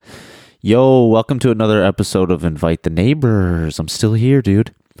Yo, welcome to another episode of Invite the Neighbors. I'm still here,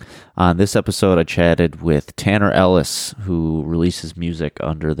 dude. On this episode, I chatted with Tanner Ellis, who releases music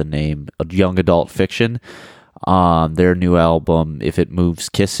under the name Young Adult Fiction. Their new album, If It Moves,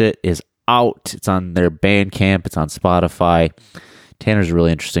 Kiss It, is out. It's on their Bandcamp. It's on Spotify. Tanner's a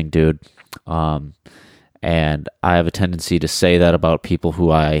really interesting dude. And I have a tendency to say that about people who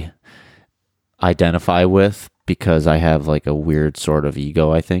I identify with, because I have like a weird sort of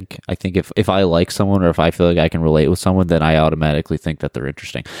ego, I think. I think if I like someone or if I feel like I can relate with someone, then I automatically think that they're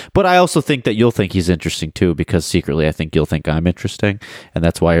interesting. But I also think that you'll think he's interesting too, because secretly I think you'll think I'm interesting, and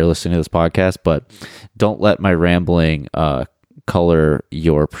that's why you're listening to this podcast. But don't let my rambling color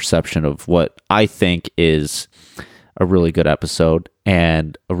your perception of what I think is a really good episode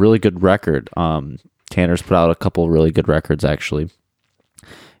and a really good record. Tanner's put out a couple really good records, actually.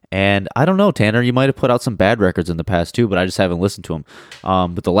 And I don't know, Tanner, you might have put out some bad records in the past too, but I just haven't listened to them.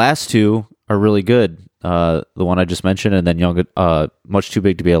 But the last two are really good. The one I just mentioned, and then Much Too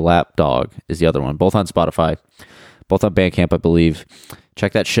Big to Be a Lapdog is the other one. Both on Spotify, both on Bandcamp, I believe.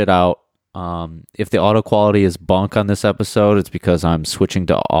 Check that shit out. If the audio quality is bunk on this episode, it's because I'm switching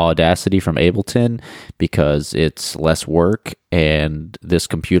to Audacity from Ableton because it's less work and this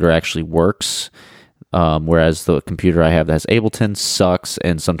computer actually works. Whereas the computer I have that has Ableton sucks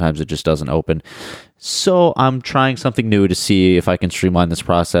and sometimes it just doesn't open. So I'm trying something new to see if I can streamline this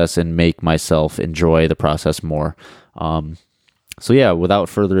process and make myself enjoy the process more. So yeah, without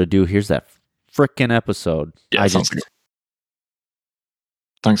further ado, here's that frickin' episode. Yeah, sounds good.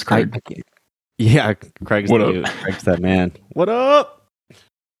 Thanks, Craig. Craig's what the dude. Craig's that man. What up?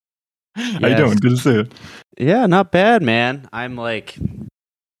 How you doing? Good to see you. Yeah, not bad, man. I'm like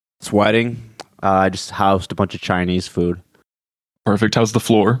sweating. I just housed a bunch of Chinese food. Perfect. How's the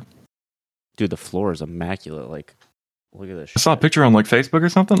floor? Dude, the floor is immaculate. Like, look at this shit. I saw a picture on like Facebook or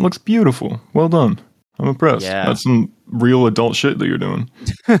something. It looks beautiful. Well done. I'm impressed. Yeah. That's some real adult shit that you're doing.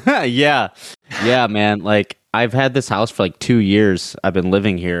 Yeah, man. Like, I've had this house for like 2 years. I've been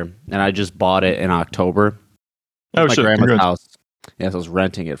living here, and I just bought it in October. Oh, my shit. grandma's Congrats. house. Yes, I was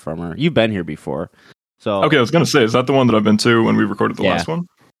renting it from her. You've been here before. So Okay, I was going to say, is that the one that I've been to when we recorded the last one?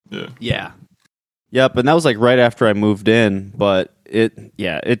 Yeah. Yep, and that was like right after I moved in, but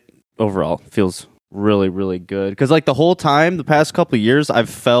it overall feels really, really good. Because like the whole time, the past couple of years, I've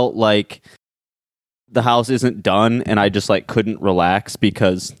felt like the house isn't done, and I just like couldn't relax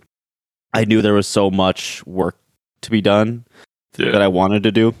because I knew there was so much work to be done that I wanted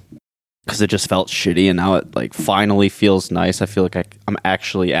to do. Because it just felt shitty, and now it like finally feels nice. I feel like I'm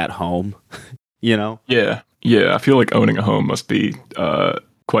actually at home, you know? Yeah. I feel like owning a home must be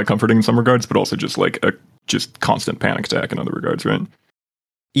quite comforting in some regards, but also just like a constant panic attack in other regards, right?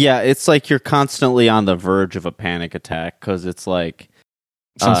 Yeah, it's like you're constantly on the verge of a panic attack because it's like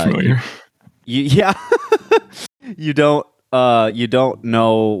Sounds familiar. You don't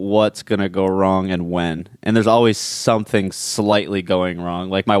know what's gonna go wrong and when, and there's always something slightly going wrong.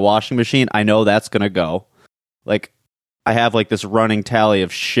 Like my washing machine, I know that's gonna go. Like I have like this running tally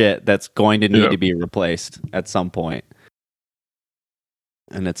of shit that's going to need to be replaced at some point.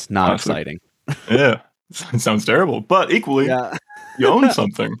 And it's not exciting. Yeah, it sounds terrible, but equally, you own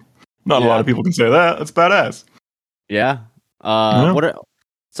something. Not a lot of people can say that. That's badass. Yeah.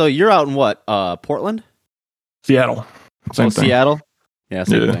 So you're out in what? Portland? Seattle. Same thing. Seattle? Yeah,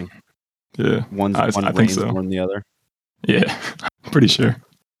 same thing. Yeah. One I think so. more than the other. Yeah, pretty sure.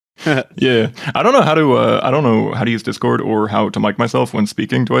 Yeah, I don't know how to use Discord or how to mic myself when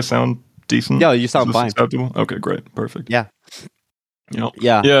speaking. Do I sound decent? Yeah, you sound fine. Acceptable? Okay, great, perfect. Yeah.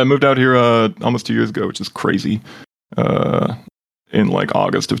 Yeah. I moved out here almost 2 years ago, which is crazy. In like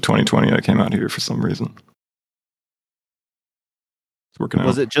August of 2020, I came out here for some reason. It's working out.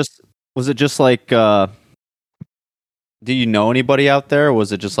 Was it just like do you know anybody out there, or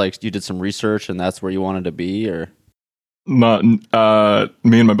was it just like you did some research and that's where you wanted to be? Or me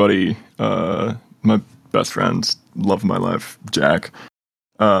and my buddy, my best friends, love of my life, Jack,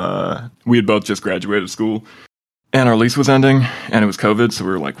 we had both just graduated school. And our lease was ending, and it was COVID, so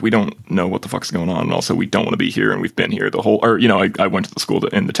we were like, we don't know what the fuck's going on, and also we don't want to be here, and we've been here the whole, I went to the school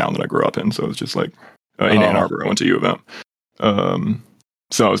in the town that I grew up in, so it was just like, in Ann Arbor, I went to U of M.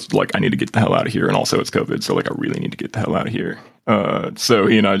 So I was like, I need to get the hell out of here, and also it's COVID, so like, I really need to get the hell out of here. So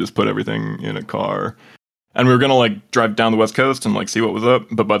he and I just put everything in a car, and we were gonna like drive down the West Coast and like see what was up,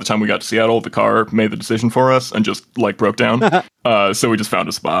 but by the time we got to Seattle, the car made the decision for us and just like broke down. So we just found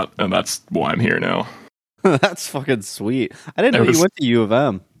a spot, and that's why I'm here now. That's fucking sweet. I didn't know you went to U of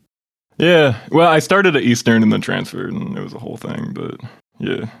M. Yeah. Well, I started at Eastern and then transferred, and it was a whole thing, but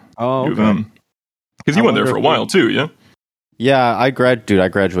yeah. Oh, U of M. Because you went there for a while too, yeah? Yeah, I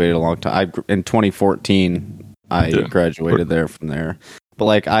graduated a long time. In 2014, I graduated there from there. But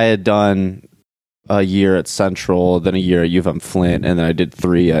like I had done a year at Central, then a year at U of M Flint, and then I did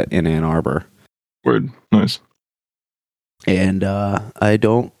 3 in Ann Arbor. Word. Nice. And I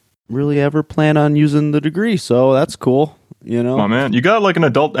don't really ever plan on using the degree, so that's cool. You know, Oh man, you got like an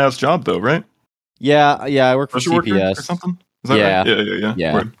adult ass job though, right? yeah. I work for Social worker CPS or something. Is that Yeah. right? Yeah.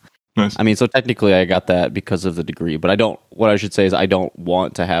 Yeah. Word. Nice. I mean, so technically I got that because of the degree, but I don't, what I should say is I don't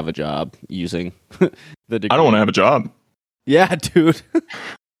want to have a job using the degree. I don't want to have a job. Yeah, dude.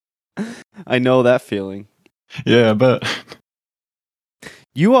 I know that feeling. Yeah, but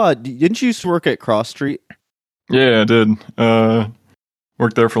You didn't you used to work at Cross Street? yeah, I did.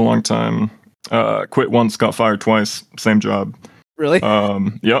 Worked there for a long time. Quit once, got fired twice. Same job. Really?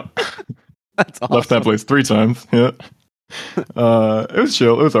 Yep. That's awesome. Left that place 3 times. Yeah. It was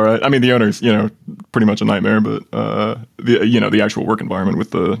chill. It was all right. I mean, the owner's, pretty much a nightmare, but the actual work environment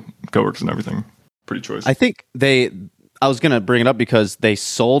with the coworkers and everything, pretty choice. I think I was gonna bring it up because they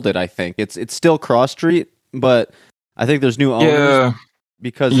sold it. I think it's still Cross Street, but I think there's new owners. Yeah.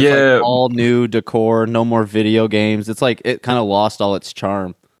 Because it's like all new decor, no more video games. It's like it kind of lost all its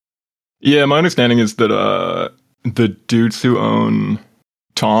charm. Yeah, my understanding is that the dudes who own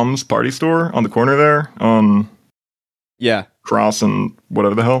Tom's Party Store on the corner there on Cross and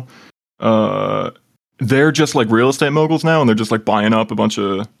whatever the hell, they're just like real estate moguls now, and they're just like buying up a bunch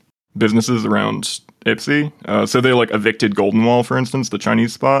of businesses around Ipsy. So they like evicted Golden Wall, for instance, the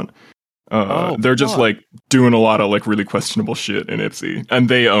Chinese spot. They're just like doing a lot of like really questionable shit in Ipsy, and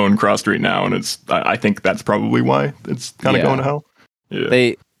they own Cross Street now, and I think that's probably why it's kind of going to hell.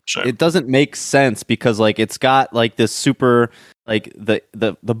 Yeah, it doesn't make sense because like it's got like this super like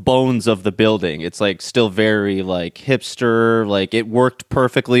the bones of the building. It's like still very like hipster. Like it worked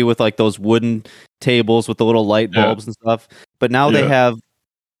perfectly with like those wooden tables with the little light bulbs and stuff. But now they have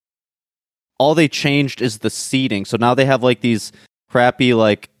all they changed is the seating. So now they have like these crappy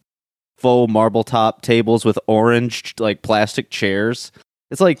like faux marble top tables with orange like plastic chairs.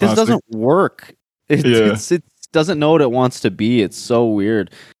 It's like this doesn't work. It doesn't know what it wants to be. It's so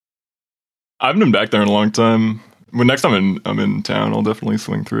weird. I haven't been back there in a long time. When next time I'm in town, I'll definitely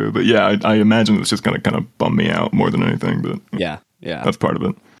swing through. But yeah, I imagine it's just gonna kind of bum me out more than anything. But yeah, that's part of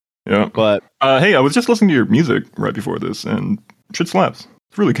it. Yeah. But hey, I was just listening to your music right before this, and shit slaps.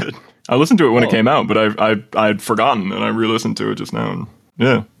 It's really good. I listened to it when it came out, but I'd forgotten, and I re-listened to it just now. And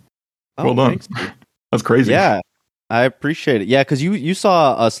yeah. Well done. Thanks, that's crazy. Yeah, I appreciate it. Yeah, because you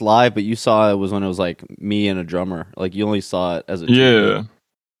saw us live, but you saw it was when it was like me and a drummer. Like you only saw it as a yeah.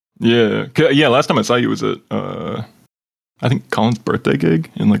 Last time I saw you was at I think Colin's birthday gig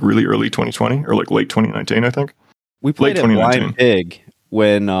in like really early 2020 or like late 2019. I think we played at Blind Pig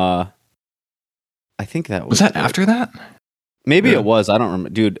when I think that was that after that. Maybe it was. I don't remember,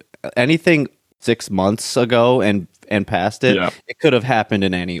 dude. Anything 6 months ago and past it, it could have happened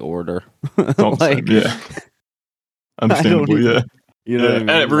in any order. Like, understandable. Yeah, you know. What I mean?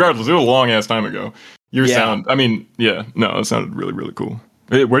 And regardless, it was a long ass time ago. Your sound. I mean, it sounded really, really cool.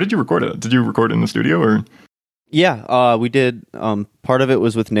 Where did you record it? Did you record it in the studio or? Yeah, we did. Part of it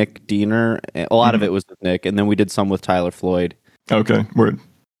was with Nick Diener. A lot of it was with Nick, and then we did some with Tyler Floyd. Okay, word.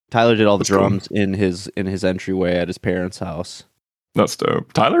 Tyler did all the drums in his entryway at his parents' house. That's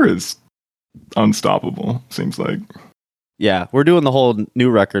dope. Tyler is unstoppable, seems like. Yeah, we're doing the whole new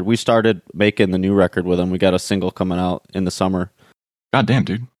record. We started making the new record with him. We got a single coming out in the summer. God damn,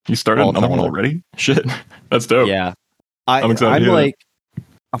 dude. You started another one already? Shit. That's dope. Yeah. I'm excited. I'm like,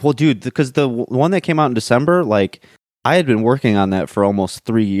 well, dude, because the one that came out in December, like, I had been working on that for almost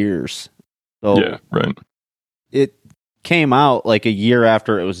 3 years. So yeah, right. It came out like a year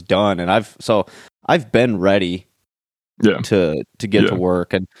after it was done, and I've been ready to get to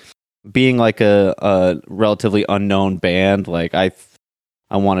work. And being like a relatively unknown band, like I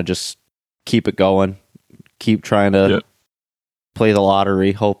want to just keep it going, keep trying to play the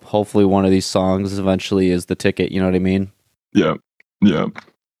lottery. Hopefully one of these songs eventually is the ticket. You know what I mean? Yeah.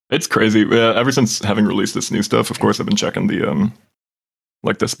 It's crazy. Ever since having released this new stuff, of course, I've been checking the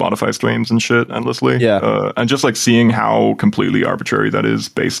like the Spotify streams and shit endlessly. Yeah. And just like seeing how completely arbitrary that is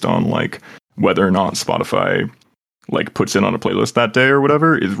based on like whether or not Spotify like puts it on a playlist that day or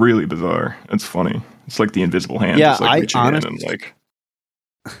whatever is really bizarre. It's funny. It's like the invisible hand just like reaching in and like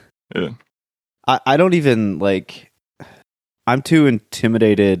I don't even like, I'm too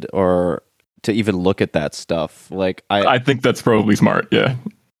intimidated or to even look at that stuff. Like I think that's probably smart. Yeah.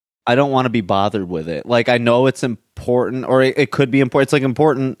 I don't want to be bothered with it. Like I know it's important, or it could be important. It's like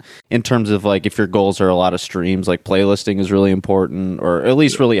important in terms of like if your goals are a lot of streams, like playlisting is really important, or at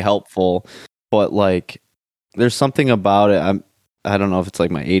least really helpful. But like there's something about it. I don't know if it's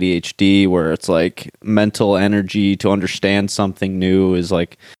like my ADHD where it's like mental energy to understand something new is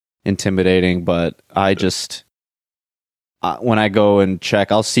like intimidating, but I just when I go and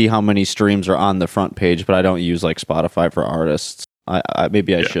check, I'll see how many streams are on the front page, but I don't use like Spotify for artists. I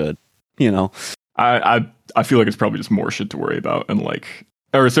maybe I should, you know. I feel like it's probably just more shit to worry about, and like,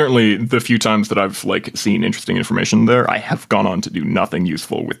 or certainly the few times that I've like seen interesting information there, I have gone on to do nothing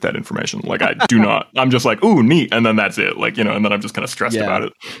useful with that information. Like I do not, I'm just like, ooh, neat, and then that's it. Like, you know, and then I'm just kind of stressed about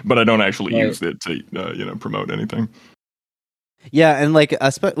it, but I don't actually use it to, you know, promote anything. Yeah, and like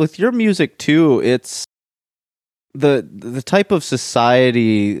with your music too, it's the type of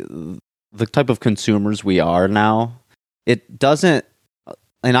society, the type of consumers we are now. It doesn't,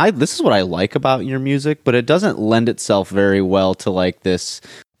 and this is what I like about your music, but it doesn't lend itself very well to like this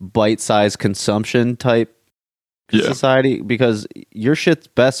bite-sized consumption type society, because your shit's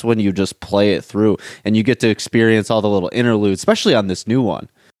best when you just play it through and you get to experience all the little interludes, especially on this new one.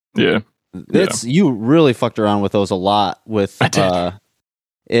 Yeah. You really fucked around with those a lot with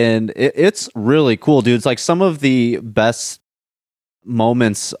and it's really cool, dude. It's like some of the best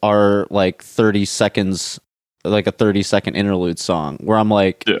moments are like 30 seconds, like a 30-second interlude song where I'm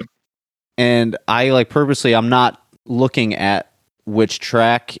like, and I like purposely, I'm not looking at which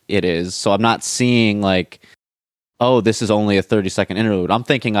track it is. So I'm not seeing like, oh, this is only a 30-second interlude. I'm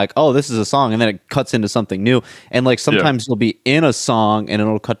thinking like, oh, this is a song. And then it cuts into something new. And like sometimes you'll be in a song and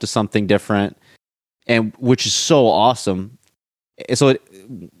it'll cut to something different, and which is so awesome. So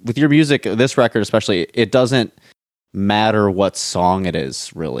with your music, this record especially, it doesn't matter what song it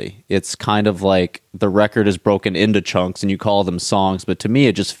is, really. It's kind of like the record is broken into chunks and you call them songs, but to me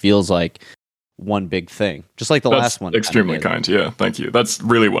it just feels like one big thing, just like the last one. Extremely kind. Yeah, thank you. That's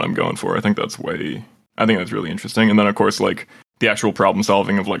really what I'm going for. I think that's really interesting. And then of course, like the actual problem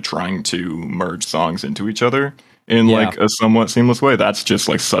solving of like trying to merge songs into each other in like a somewhat seamless way, that's just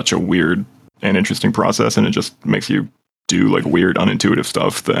like such a weird and interesting process, and it just makes you do like weird unintuitive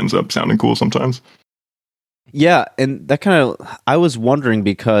stuff that ends up sounding cool sometimes. Yeah, and that kind of, I was wondering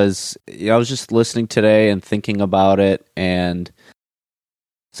because I was just listening today and thinking about it, and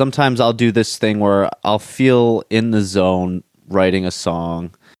sometimes I'll do this thing where I'll feel in the zone writing a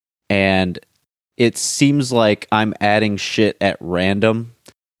song, and it seems like I'm adding shit at random.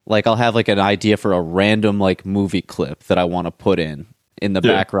 Like I'll have like an idea for a random like movie clip that I want to put in the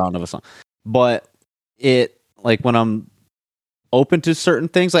background of a song. But it, like when I'm open to certain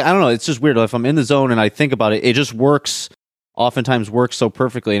things, like I don't know, it's just weird. If I'm in the zone and I think about it, it just oftentimes works so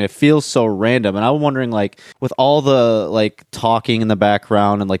perfectly, and it feels so random. And I'm wondering, like with all the like talking in the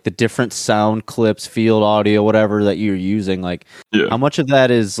background and like the different sound clips, field audio, whatever that you're using, like how much of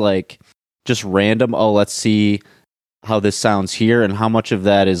that is like just random, oh let's see how this sounds here, and how much of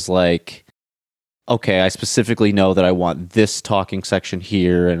that is like, okay, I specifically know that I want this talking section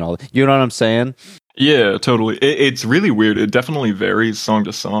here and all, you know what I'm saying? Yeah, totally. It's really weird. It definitely varies song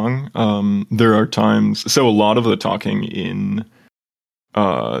to song. There are times, so a lot of the talking in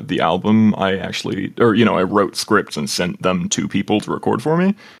the album, I wrote scripts and sent them to people to record for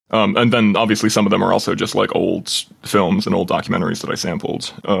me. And then obviously some of them are also just like old films and old documentaries that I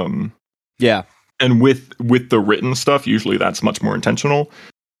sampled. And with the written stuff, usually that's much more intentional.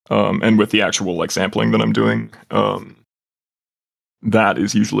 And with the actual like sampling that I'm doing, that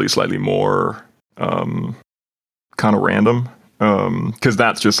is usually slightly more kind of random, because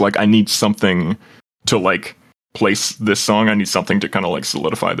that's just like, I need something to like place this song. I need something to kind of like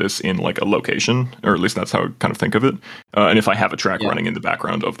solidify this in like a location, or at least that's how I kind of think of it. And if I have a track running in the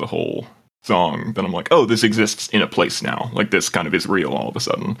background of the whole song, then I'm like, oh, this exists in a place now. Like this kind of is real all of a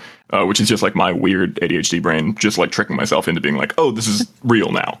sudden, which is just like my weird ADHD brain just like tricking myself into being like, oh, this is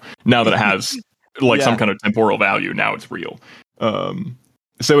real now that it has like some kind of temporal value. Now it's real.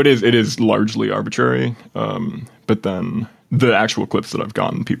 So it is largely arbitrary, but then the actual clips that I've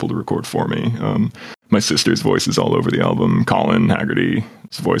gotten people to record for me, my sister's voice is all over the album, Colin Haggerty's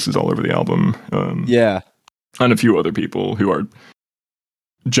voice is all over the album, and a few other people who are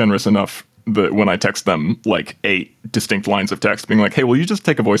generous enough that when I text them like 8 distinct lines of text being like, hey, will you just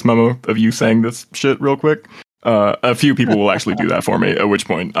take a voice memo of you saying this shit real quick? A few people will actually do that for me, at which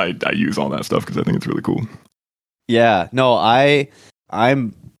point I use all that stuff because I think it's really cool. Yeah, no,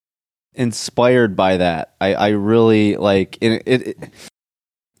 I'm inspired by that. I really like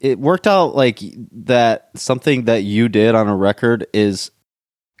it worked out like that. Something that you did on a record is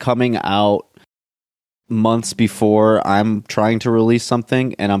coming out months before I'm trying to release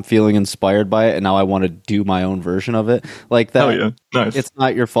something, and I'm feeling inspired by it, and now I want to do my own version of it. Like that. Oh yeah, nice. It's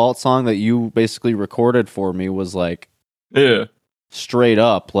Not Your Fault song that you basically recorded for me was like, yeah, straight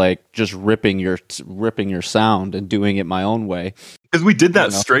up like just ripping your sound and doing it my own way. Because we did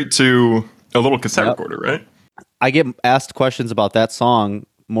that straight to a little cassette recorder, right? I get asked questions about that song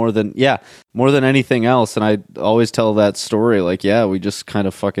more than anything else, and I always tell that story like, yeah, we just kind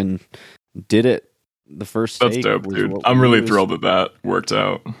of fucking did it. The first That's dope, dude. I'm really thrilled that worked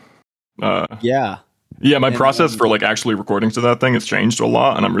out. Yeah, my process for like actually recording to that thing has changed a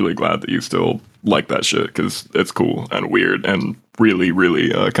lot, and I'm really glad that you still like that shit because it's cool and weird and really,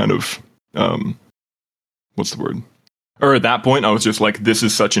 really kind of what's the word? Or at that point, I was just like, this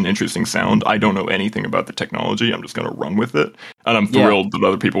is such an interesting sound. I don't know anything about the technology. I'm just going to run with it. And I'm thrilled that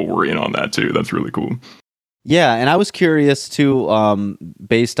other people were in on that too. That's really cool. Yeah, and I was curious too,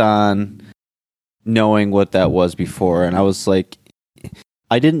 based on knowing what that was before. And I was like,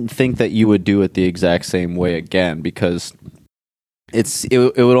 I didn't think that you would do it the exact same way again, because it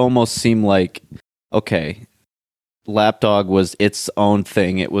would almost seem like, okay, Lapdog was its own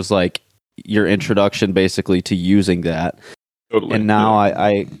thing. It was like your introduction basically to using that. Totally. And now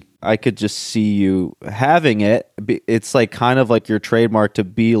I could just see you having it. It's like kind of like your trademark to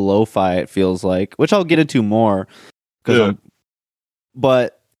be lo-fi, it feels like, which I'll get into more.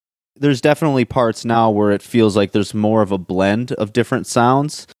 But there's definitely parts now where it feels like there's more of a blend of different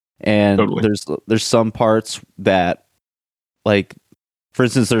sounds. And there's some parts that, like, for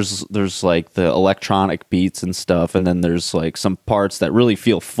instance, there's like the electronic beats and stuff, and then there's like some parts that really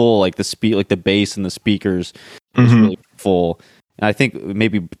feel full, like the bass and the speakers is really full. And I think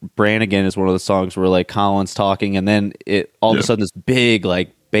maybe Brannigan is one of the songs where like Colin's talking, and then it all of a sudden this big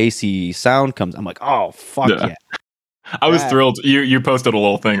like bassy sound comes. I'm like, oh fuck yeah. I was thrilled. You posted a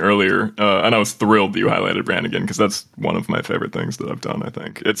little thing earlier, and I was thrilled that you highlighted Brannigan because that's one of my favorite things that I've done. I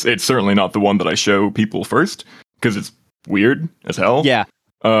think it's certainly not the one that I show people first because it's weird as hell. Yeah.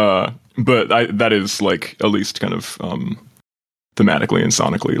 But that is like at least kind of thematically and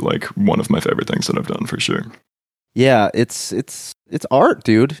sonically like one of my favorite things that I've done for sure. Yeah, it's art,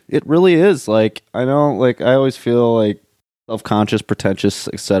 dude. It really is. Like, I know, like, I always feel like self-conscious, pretentious,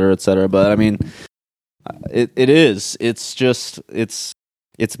 et cetera, but I mean, it is. It's just it's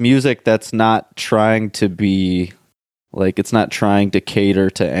music that's not trying to be like, it's not trying to cater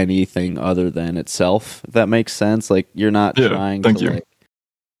to anything other than itself, if that makes sense. Like, you're not trying to, like,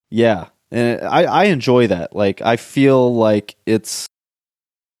 yeah. And I enjoy that. Like, I feel like it's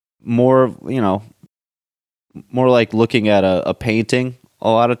more, more like looking at a painting a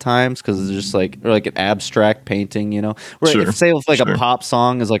lot of times, because it's just like, or like an abstract painting, where if, say if like a pop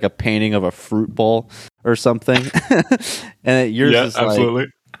song is like a painting of a fruit bowl or something, and yours is absolutely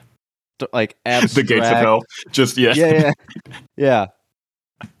like abstract. The gates of hell. Just yeah.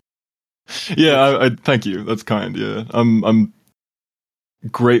 I thank you. That's kind. Yeah, I'm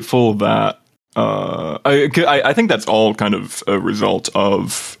grateful that I think that's all kind of a result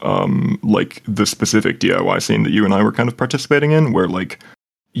of like the specific DIY scene that you and I were kind of participating in, where like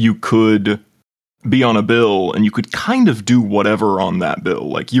you could be on a bill and you could kind of do whatever on that bill.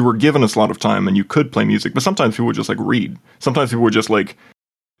 Like, you were given a slot of time and you could play music, but sometimes people would just like read. Sometimes people would just like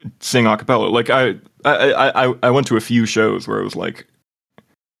sing a cappella. Like I went to a few shows where it was like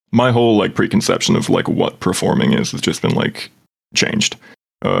my whole like preconception of like what performing is has just been like changed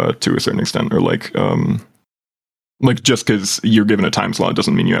to a certain extent, or like just because you're given a time slot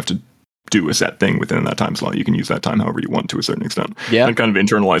doesn't mean you have to do a set thing within that time slot. You can use that time however you want to a certain extent. Yeah. And kind of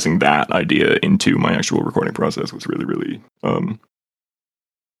internalizing that idea into my actual recording process was really, really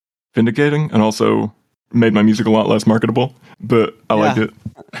vindicating, and also made my music a lot less marketable, but I liked it.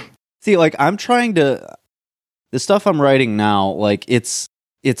 See, like, I'm trying to, the stuff I'm writing now, like, it's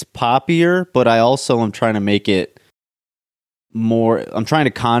poppier, but I also am trying to make it more, I'm trying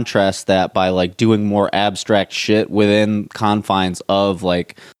to contrast that by like doing more abstract shit within confines of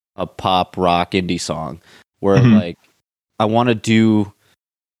like a pop rock indie song, where like I want to do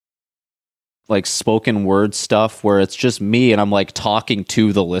like spoken word stuff where it's just me and I'm like talking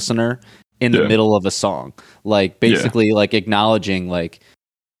to the listener in the middle of a song, like basically like acknowledging like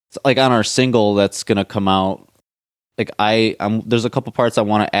on our single that's gonna come out, like I'm there's a couple parts I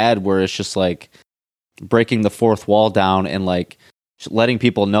want to add where it's just like breaking the fourth wall down and like letting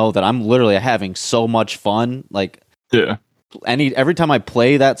people know that I'm literally having so much fun. Like, every time I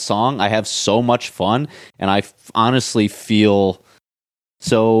play that song, I have so much fun, and I honestly feel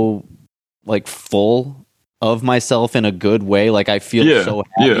so like full of myself in a good way. Like, I feel so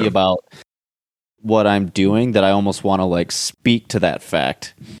happy about what I'm doing that I almost want to like speak to that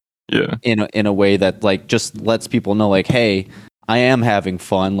fact. In a way that like just lets people know like, hey, I am having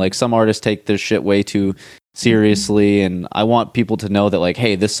fun. Like, some artists take this shit way too seriously, and I want people to know that like,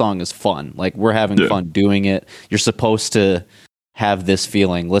 hey, this song is fun. Like, we're having fun doing it. You're supposed to have this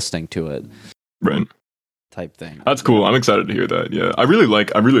feeling listening to it, Right. type thing. That's cool. I'm excited to hear that. Yeah, I really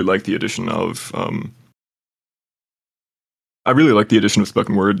like the addition of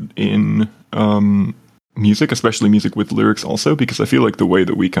spoken word in music, especially music with lyrics, also because I feel like the way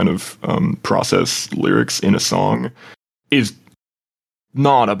that we kind of process lyrics in a song is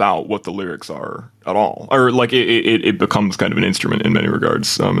not about what the lyrics are at all, or like it becomes kind of an instrument in many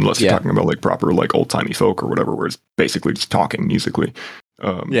regards, unless you're talking about like proper like old timey folk or whatever, where it's basically just talking musically.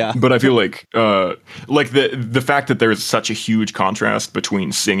 But I feel like the fact that there's such a huge contrast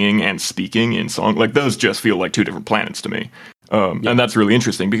between singing and speaking in song, like those just feel like two different planets to me. And that's really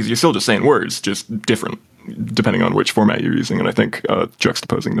interesting because you're still just saying words, just different depending on which format you're using. And I think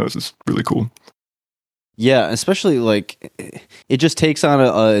juxtaposing those is really cool. Yeah, especially like it just takes on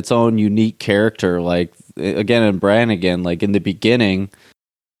its own unique character. Like again in Brannigan, like in the beginning,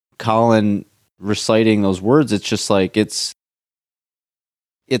 Colin reciting those words, it's just like it's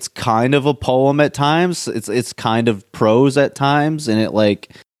kind of a poem at times. It's kind of prose at times, and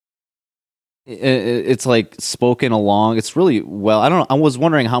it's like spoken along. It's really well. I don't know. I was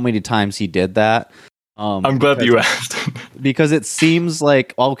wondering how many times he did that. I'm glad that you asked. Because it seems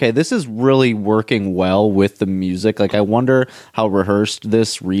like, okay, this is really working well with the music. Like, I wonder how rehearsed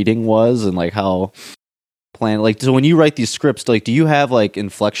this reading was and like how planned. Like, so when you write these scripts, like, do you have like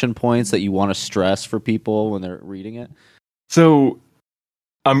inflection points that you want to stress for people when they're reading it? So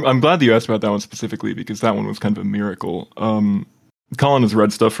I'm glad that you asked about that one specifically because that one was kind of a miracle. Colin has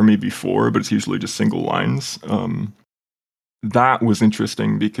read stuff for me before, but it's usually just single lines. That was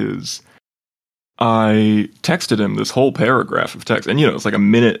interesting because I texted him this whole paragraph of text, and it's like a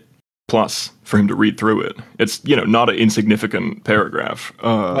minute plus for him to read through it. It's not an insignificant paragraph.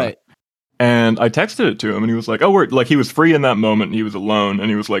 Right. And I texted it to him, and he was like, "Oh, like he was free in that moment. And he was alone, and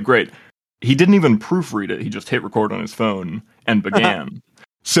he was like, great." He didn't even proofread it. He just hit record on his phone and began.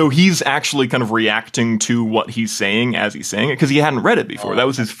 So he's actually kind of reacting to what he's saying as he's saying it because he hadn't read it before. That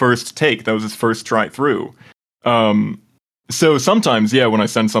was his first take. That was his first try through. So sometimes, when I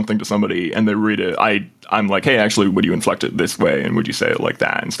send something to somebody and they read it, I'm like, hey, actually, would you inflect it this way? And would you say it like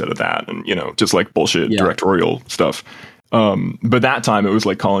that instead of that? And, just like bullshit directorial stuff. But that time it was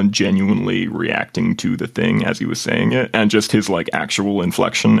like Colin genuinely reacting to the thing as he was saying it. And just his like actual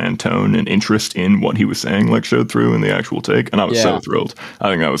inflection and tone and interest in what he was saying, like showed through in the actual take. And I was so thrilled. I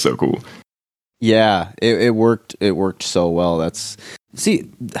think that was so cool. Yeah, it worked. It worked so well. See,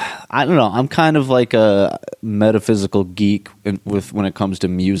 I don't know. I'm kind of like a metaphysical geek when it comes to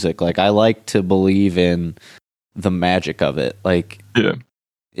music. Like I like to believe in the magic of it. Like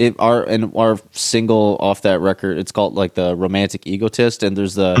our single off that record, it's called like the Romantic Egotist, and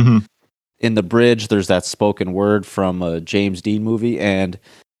there's in the bridge there's that spoken word from a James Dean movie, and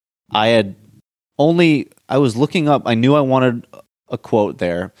I was looking up. I knew I wanted a quote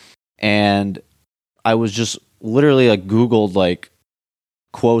there, and I was just literally like Googled like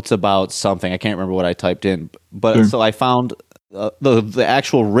quotes about something. I can't remember what I typed in, but so I found the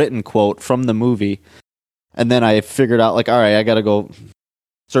actual written quote from the movie, and then I figured out like, all right, I got to go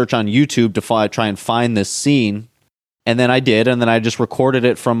search on YouTube to try and find this scene, and then I did, and then I just recorded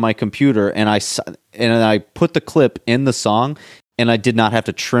it from my computer, and I put the clip in the song, and I did not have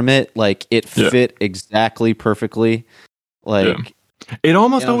to trim it. Like it fit exactly perfectly. Like it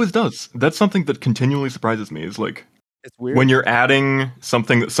almost always does. That's something that continually surprises me. Is like, it's weird when you're adding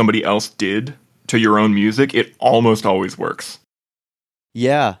something that somebody else did to your own music, it almost always works.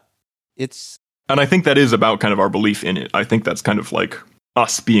 Yeah. And I think that is about kind of our belief in it. I think that's kind of like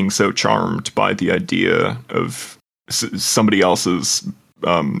us being so charmed by the idea of somebody else's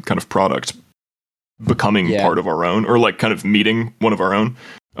kind of product becoming part of our own, or like kind of meeting one of our own.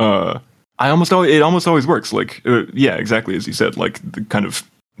 It almost always works. Like, exactly as you said, like the kind of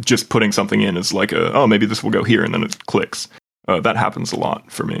just putting something in is like maybe this will go here, and then it clicks. That happens a lot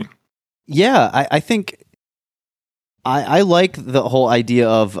for me. Yeah, I think I like the whole idea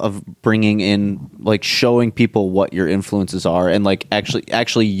of bringing in, like, showing people what your influences are, and like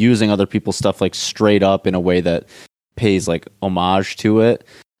actually using other people's stuff like straight up in a way that pays like homage to it.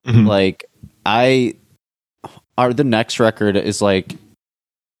 Mm-hmm. Like the next record is like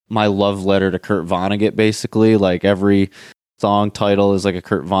my love letter to Kurt Vonnegut, basically. Like every song title is like a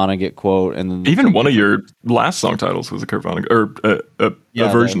Kurt Vonnegut quote, and then even one of your last song titles was a Kurt Vonnegut, or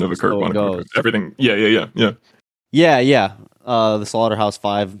a version of a Kurt Vonnegut. Everything, yeah. Yeah. The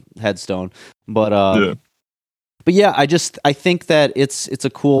Slaughterhouse-Five headstone, but yeah, I think that it's a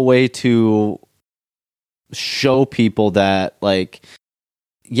cool way to show people that, like,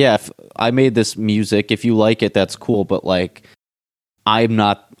 yeah, if I made this music, if you like it, that's cool, but like, I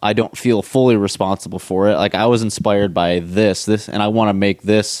don't feel fully responsible for it. Like I was inspired by this, and I want to make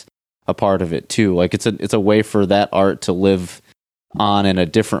this a part of it too. Like it's a way for that art to live on in a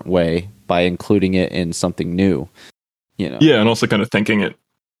different way by including it in something new, you know? Yeah. And also kind of thinking it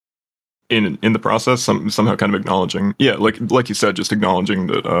in the process, somehow kind of acknowledging, like you said, just acknowledging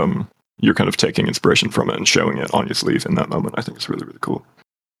that, you're kind of taking inspiration from it and showing it on your sleeve in that moment. I think it's really, really cool.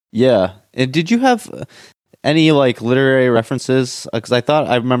 Yeah. And did you have any like literary references? Because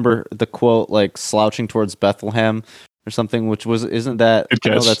I remember the quote like slouching towards Bethlehem or something, which isn't that? Good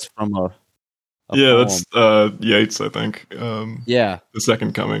catch. I know that's from a yeah, poem. that's Yeats, I think. Yeah, The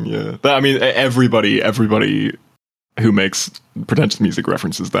Second Coming. Yeah, I mean, everybody who makes pretentious music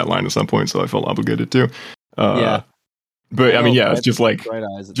references that line at some point, so I felt obligated to. yeah. But I mean, yeah, it's just like Bright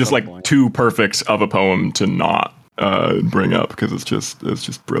Eyes at some point. too perfect of a poem to not bring up because it's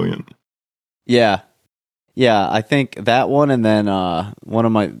just brilliant. Yeah. Yeah, I think that one, and then one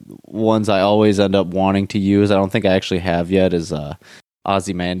of my ones I always end up wanting to use, I don't think I actually have yet, is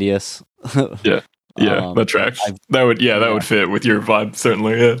Ozymandias. Yeah, that tracks. That would fit with your vibe,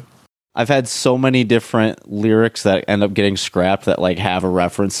 certainly, yeah. I've had so many different lyrics that end up getting scrapped that like have a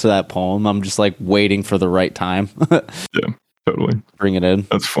reference to that poem. I'm just like waiting for the right time. Yeah, totally. Bring it in.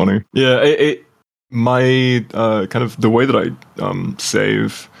 That's funny. Yeah, my kind of the way that I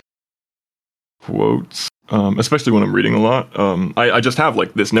save quotes, especially when I'm reading a lot, I just have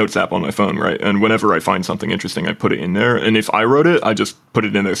like this notes app on my phone, right? And whenever I find something interesting, I put it in there. And if I wrote it, I just put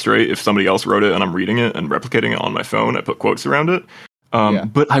it in there straight. If somebody else wrote it and I'm reading it and replicating it on my phone, I put quotes around it.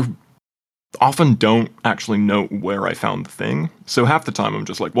 But I often don't actually know where I found the thing. So half the time I'm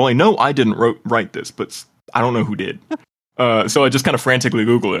just like, well, I know I didn't write this, but I don't know who did. So I just kind of frantically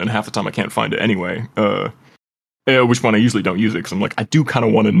Google it, and half the time I can't find it anyway. Which one I usually don't use it because I'm like, I do kind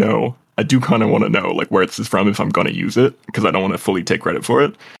of want to know like where it's from if I'm going to use it, because I don't want to fully take credit for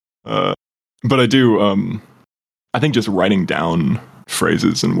it. But I do. I think just writing down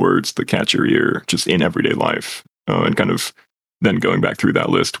phrases and words that catch your ear just in everyday life, and kind of then going back through that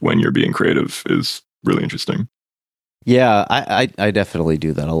list when you're being creative is really interesting. Yeah, I definitely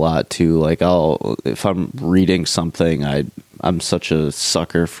do that a lot too. Like if I'm reading something, I'm such a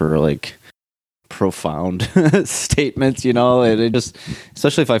sucker for like profound statements, you know, and it just,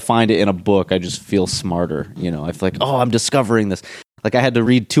 especially if I find it in a book, I just feel smarter, you know. I feel like, oh, I'm discovering this. Like I had to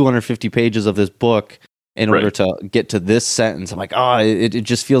read 250 pages of this book in order to get to this sentence. I'm like, oh, it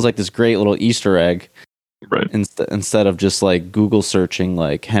just feels like this great little Easter egg. Right. Instead of just like Google searching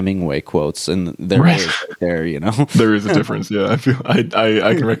like Hemingway quotes, and there it is right there, you know. There is a difference. Yeah, I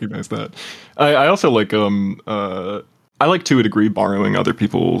can recognize that. I also like I like to a degree borrowing other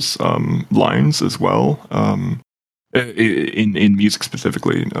people's lines as well. In music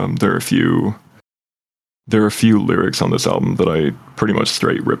specifically, there are a few lyrics on this album that I pretty much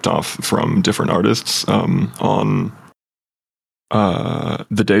straight ripped off from different artists. On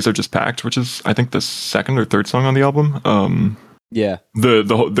The Days Are Just Packed, which is I think the second or third song on the album. Yeah.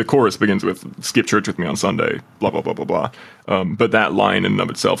 The chorus begins with "Skip church with me on Sunday," blah blah blah blah blah. But that line in and of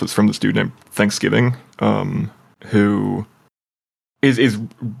itself is from this dude named Thanksgiving, who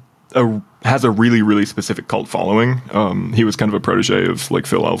has a really, really specific cult following. He was kind of a protege of like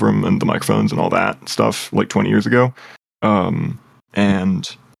Phil Elverum and the Microphones and all that stuff like 20 years ago.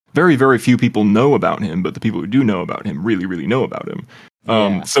 And very, very few people know about him, but the people who do know about him really, really know about him.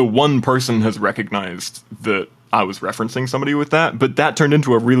 So one person has recognized that I was referencing somebody with that, but that turned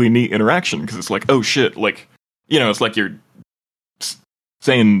into a really neat interaction because it's like, oh shit, like, you know, it's like you're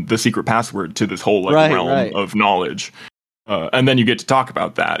saying the secret password to this whole like realm of knowledge. And then you get to talk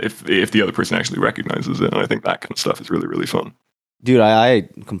about that if the other person actually recognizes it. And I think that kind of stuff is really, really fun. Dude, I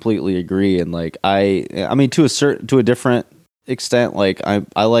completely agree. And like, I mean, to a different extent, like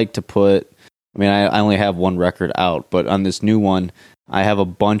I like to put, I mean, I only have one record out, but on this new one, I have a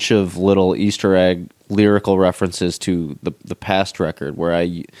bunch of little Easter egg lyrical references to the past record where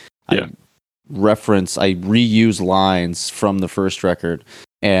I reuse lines from the first record.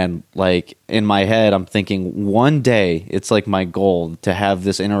 And like in my head, I'm thinking one day it's like my goal to have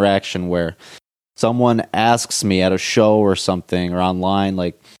this interaction where someone asks me at a show or something or online,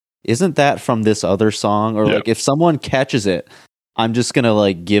 like, isn't that from this other song? Or like if someone catches it, I'm just going to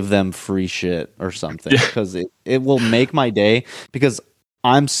like give them free shit or something because it will make my day, because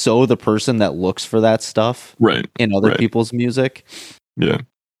I'm so the person that looks for that stuff in other people's music. Yeah.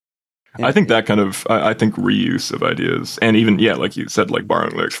 I think that kind of, I think reuse of ideas, and even, like you said, like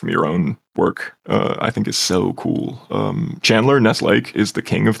borrowing lyrics from your own work, I think is so cool. Chandler Ness Lake is the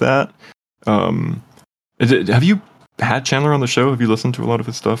king of that. Have you had Chandler on the show? Have you listened to a lot of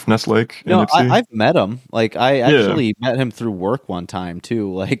his stuff? Ness Lake and Nipsey? I've met him. Like, I actually met him through work one time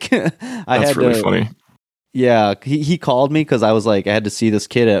too. Like, That's really funny. Yeah, he called me because I was like, I had to see this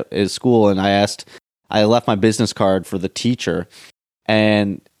kid at his school, and I left my business card for the teacher,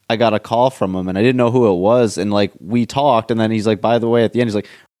 and I got a call from him, and I didn't know who it was, and like we talked, and then he's like, by the way, at the end, he's like,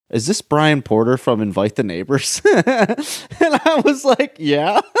 is this Brian Porter from Invite the Neighbors? And I was like,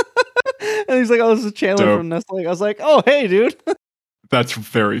 yeah. And he's like, oh, this is Chandler from Ness Lake. I was like, oh, hey, dude. That's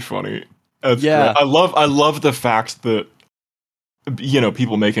very funny. That's great. I love the fact that, you know,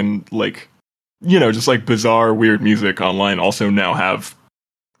 people making like, you know, just like bizarre, weird music online also now have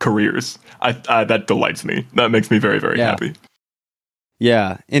careers. That delights me. That makes me very, very happy.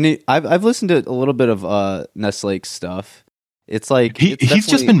 Yeah, and I've listened to a little bit of Ness Lake stuff. It's like he's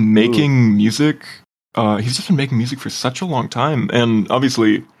just been making music. He's just been making music for such a long time, and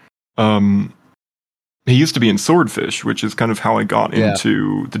obviously, he used to be in Swordfish, which is kind of how I got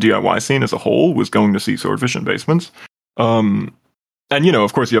into the DIY scene as a whole. Was going to see Swordfish in basements. And you know,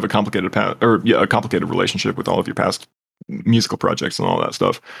 of course, you have a complicated a complicated relationship with all of your past musical projects and all that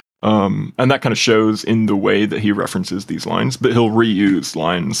stuff. And that kind of shows in the way that he references these lines, but he'll reuse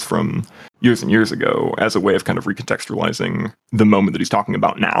lines from years and years ago as a way of kind of recontextualizing the moment that he's talking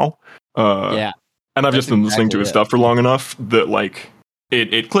about now. And I've just been listening to his stuff for long enough that like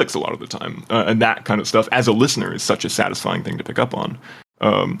it clicks a lot of the time. And that kind of stuff as a listener is such a satisfying thing to pick up on.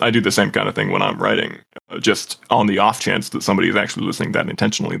 I do the same kind of thing when I'm writing, just on the off chance that somebody is actually listening that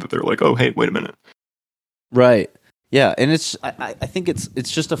intentionally, that they're like, oh, hey, wait a minute. Right. Yeah, and I think it's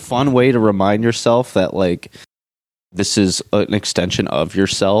just a fun way to remind yourself that like this is an extension of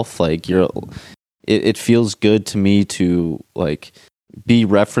yourself. Like it feels good to me to like be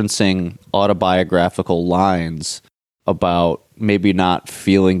referencing autobiographical lines about maybe not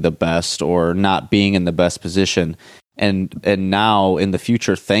feeling the best or not being in the best position, and now in the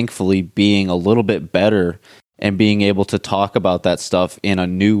future, thankfully, being a little bit better and being able to talk about that stuff in a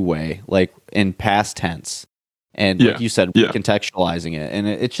new way, like in past tense. And like you said, contextualizing it, and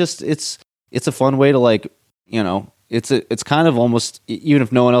it's a fun way to like, you know, it's kind of almost, even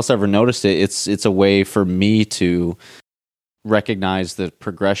if no one else ever noticed it, it's a way for me to recognize the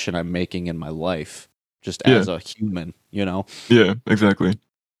progression I'm making in my life, just as a human, you know. Yeah, exactly.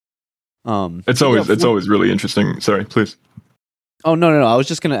 It's always really interesting. Sorry, please. Oh no! I was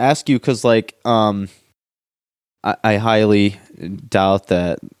just gonna ask you because like I highly doubt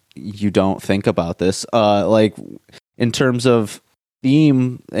that you don't think about this, like in terms of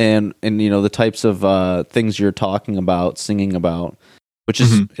theme and you know the types of things you're talking about, singing about, which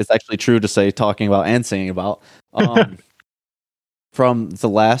is it's actually true to say talking about and singing about. From the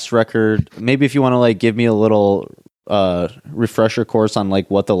last record, maybe if you want to like give me a little refresher course on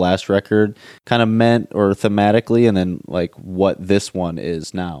like what the last record kind of meant or thematically, and then like what this one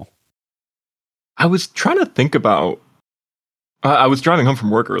is now. I was trying to think about. I was driving home from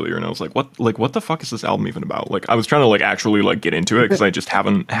work earlier, and I was like, "What the fuck is this album even about?" Like, I was trying to like actually like get into it because I just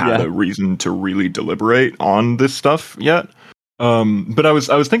haven't had a reason to really deliberate on this stuff yet. But I was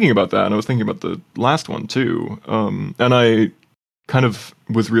thinking about that, and I was thinking about the last one too. And I kind of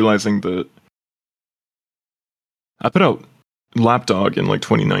was realizing that I put out Lapdog in like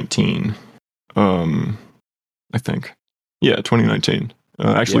 2019. I think, 2019.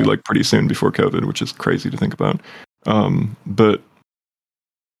 Actually, like pretty soon before COVID, which is crazy to think about. But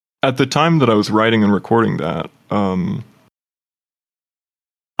at the time that I was writing and recording that, I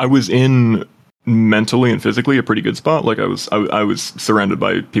was in mentally and physically a pretty good spot. Like I was surrounded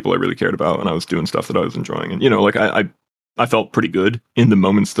by people I really cared about, and I was doing stuff that I was enjoying. And, you know, like I felt pretty good in the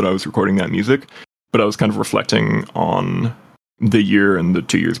moments that I was recording that music, but I was kind of reflecting on the year and the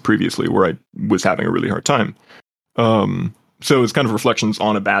 2 years previously where I was having a really hard time. So it was kind of reflections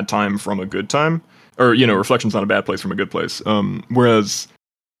on a bad time from a good time, or, you know, reflections on a bad place from a good place. Whereas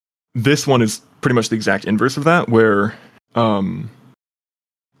this one is pretty much the exact inverse of that, where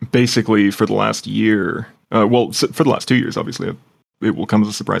basically for the last year, for the last 2 years, obviously, it will come as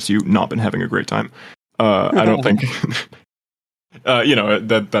a surprise to you, not been having a great time. I don't think, you know,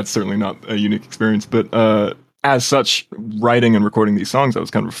 that's certainly not a unique experience, but as such, writing and recording these songs, I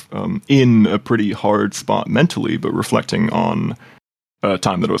was kind of in a pretty hard spot mentally, but reflecting on a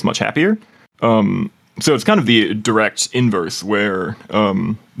time that I was much happier. So it's kind of the direct inverse, where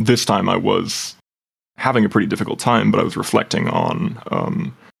this time I was having a pretty difficult time, but I was reflecting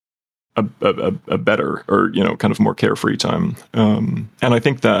on a better, or, you know, kind of more carefree time. And I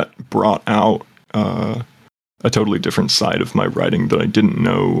think that brought out a totally different side of my writing that I didn't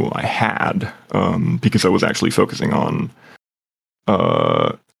know I had, because I was actually focusing on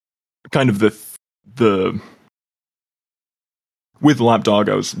kind of the with Lapdog,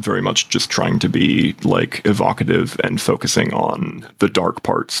 I was very much just trying to be like evocative and focusing on the dark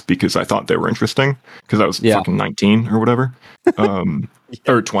parts because I thought they were interesting because I was fucking 19 or whatever,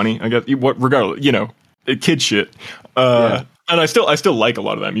 or 20, I guess. Regardless, kid shit. And I still like a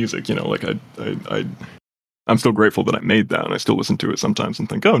lot of that music. Like I'm still grateful that I made that, and I still listen to it sometimes and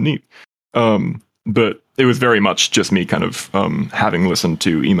think, oh, neat. But it was very much just me kind of having listened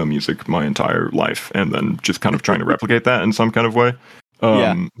to emo music my entire life and then just kind of trying to replicate that in some kind of way.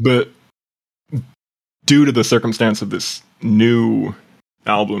 But due to the circumstance of this new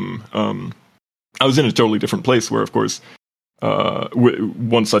album, I was in a totally different place where, of course,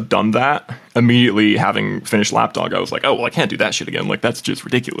 once I'd done that, immediately having finished Lapdog, I was like, oh, well, I can't do that shit again. Like, that's just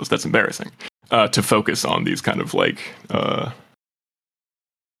ridiculous. That's embarrassing. To focus on these kind of like,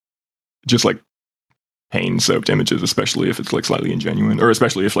 just like, pain-soaked images, especially if it's like slightly ingenuine, or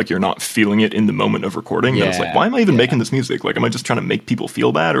especially if like you're not feeling it in the moment of recording. Then it's like, why am I even making this music? Like, am I just trying to make people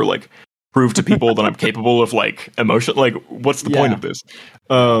feel bad, or like prove to people that I'm capable of like emotion? Like, what's the point of this?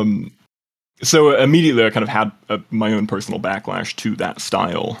 So immediately I kind of had my own personal backlash to that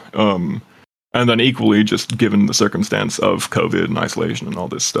style. And then equally, just given the circumstance of COVID and isolation and all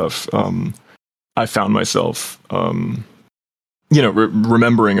this stuff, I found myself,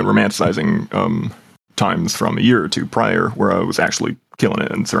 remembering and romanticizing times from a year or two prior where I was actually killing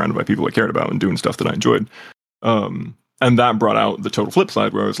it and surrounded by people I cared about and doing stuff that I enjoyed. And that brought out the total flip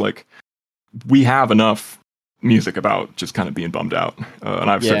side where I was like, we have enough music about just kind of being bummed out. And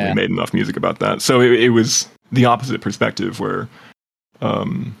I've certainly made enough music about that. So it was the opposite perspective where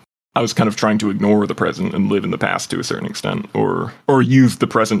I was kind of trying to ignore the present and live in the past to a certain extent, or use the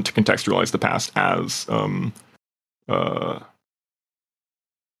present to contextualize the past as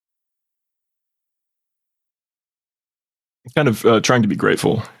kind of trying to be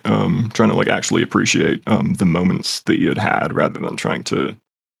grateful, trying to like actually appreciate the moments that you had rather than trying to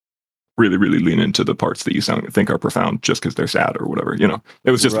really, really lean into the parts that you think are profound just because they're sad or whatever.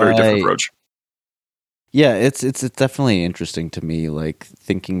 It was just a very different approach. Yeah, it's definitely interesting to me, like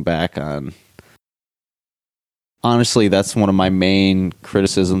thinking back on. Honestly, that's one of my main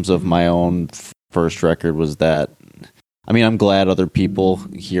criticisms of my own first record was that. I mean, I'm glad other people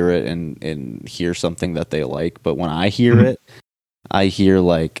hear it and hear something that they like, but when I hear it, I hear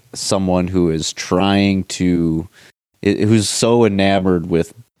like someone who is who's so enamored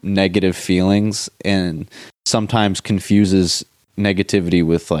with negative feelings and sometimes confuses negativity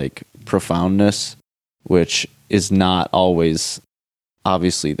with like profoundness, which is not always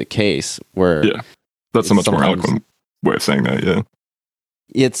obviously the case. Where that's a much more eloquent way of saying that.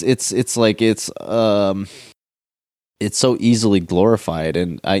 Yeah, it's like it's so easily glorified,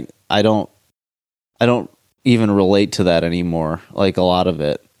 and I don't even relate to that anymore. Like a lot of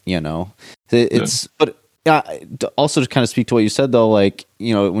it, but also to kind of speak to what you said though, like,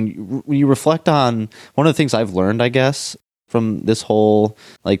 when you reflect on one of the things I've learned, I guess, from this whole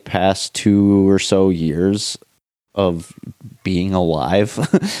like past 2 or so years of being alive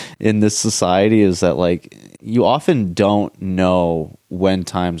in this society is that like you often don't know when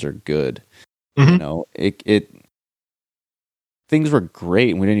times are good. It things were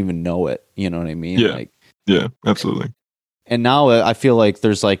great and we didn't even know it. You know what I mean? Yeah, absolutely. And now I feel like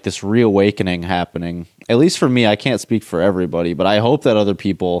there's like this reawakening happening. At least for me, I can't speak for everybody, but I hope that other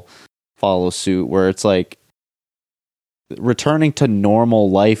people follow suit where it's like returning to normal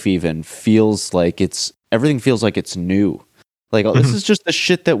life even feels like everything feels like it's new. Like, this is just the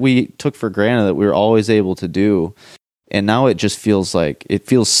shit that we took for granted that we were always able to do. And now it just feels like it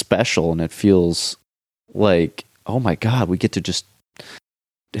feels special and it feels like, oh my God, we get to just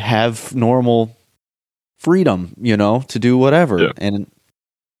have normal freedom, to do whatever. Yeah. And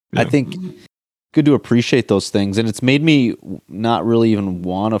I think good to appreciate those things. And it's made me not really even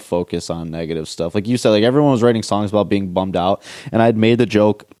want to focus on negative stuff. Like you said, like everyone was writing songs about being bummed out. And I'd made the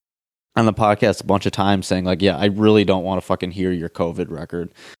joke on the podcast a bunch of times saying like, yeah, I really don't want to fucking hear your COVID record.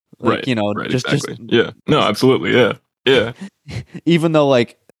 Like, right. Right, exactly. Yeah. No, absolutely. Yeah. Yeah. Even though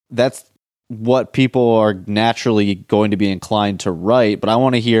like that's what people are naturally going to be inclined to write, but I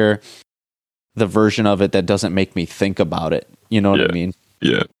want to hear the version of it that doesn't make me think about it. You know what I mean?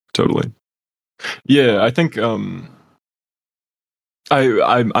 Yeah, totally. Yeah, I think I'm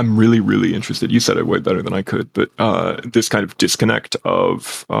really, really interested. You said it way better than I could, but this kind of disconnect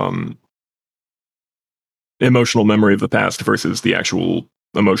of emotional memory of the past versus the actual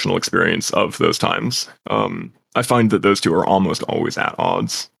emotional experience of those times. I find that those two are almost always at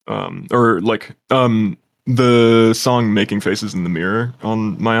odds. The song Making Faces in the Mirror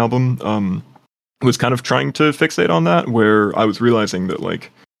on my album was kind of trying to fixate on that, where I was realizing that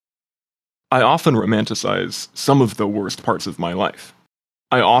like I often romanticize some of the worst parts of my life.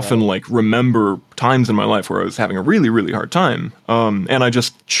 I often like remember times in my life where I was having a really, really hard time. And I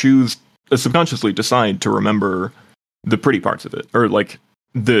just choose subconsciously decide to remember the pretty parts of it, or like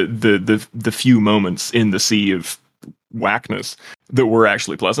the few moments in the sea of whackness that were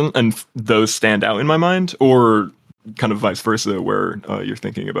actually pleasant, and those stand out in my mind, or kind of vice versa, where you're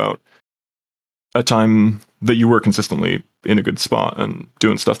thinking about a time that you were consistently in a good spot and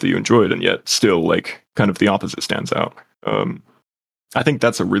doing stuff that you enjoyed, and yet still like kind of the opposite stands out. I think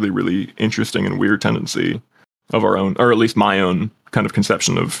that's a really, really interesting and weird tendency of our own, or at least my own kind of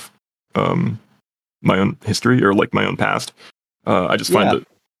conception of my own history, or like my own past. I just find that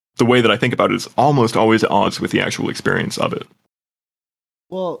the way that I think about it is almost always at odds with the actual experience of it.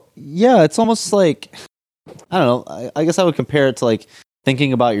 Well, yeah, it's almost like, I don't know, I guess I would compare it to like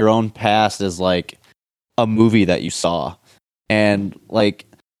thinking about your own past as like a movie that you saw. And like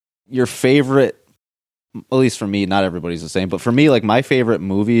your favorite, at least for me, not everybody's the same, but for me, like my favorite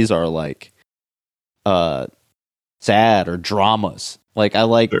movies are like sad or dramas. Like I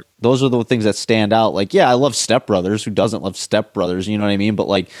like, those are the things that stand out. Like, yeah, I love Step Brothers. Who doesn't love Step Brothers? You know what I mean? But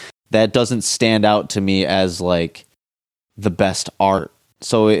like that doesn't stand out to me as like the best art.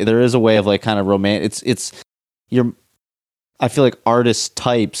 So there is a way of like kind of I feel like artist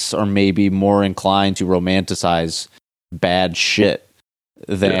types are maybe more inclined to romanticize bad shit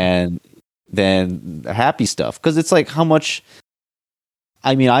than happy stuff. Because it's like how much.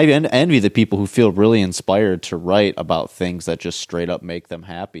 I mean, I envy the people who feel really inspired to write about things that just straight up make them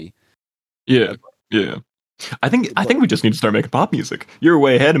happy. Yeah. I think we just need to start making pop music. You're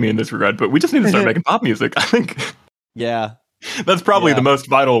way ahead of me in this regard, but we just need to start making pop music. I think. Yeah. That's probably the most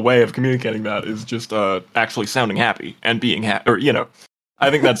vital way of communicating that, is just actually sounding happy and being happy. Or, you know, I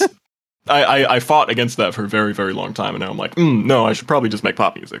think that's. I fought against that for a very, very long time, and now I'm like, no, I should probably just make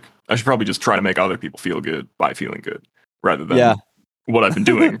pop music. I should probably just try to make other people feel good by feeling good, rather than what I've been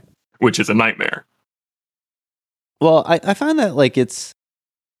doing, which is a nightmare. Well, I find that like it's,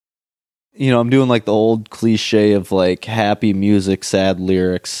 you know, I'm doing like the old cliche of like happy music, sad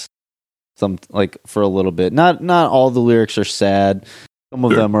lyrics. Some like for a little bit. Not all the lyrics are sad. Some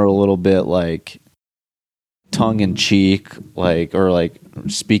of them are a little bit like tongue in cheek, like, or like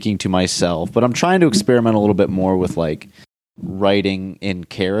speaking to myself. But I'm trying to experiment a little bit more with like writing in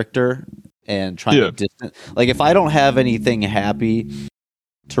character and trying to distance. Like if I don't have anything happy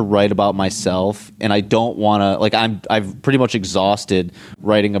to write about myself, and I don't want to, like I've pretty much exhausted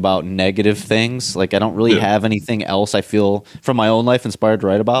writing about negative things. Like I don't really have anything else I feel from my own life inspired to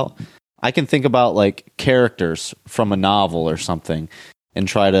write about. I can think about like characters from a novel or something and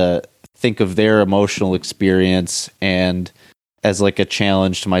try to think of their emotional experience, and as like a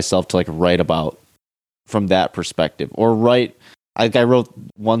challenge to myself to like write about from that perspective. Or write, I wrote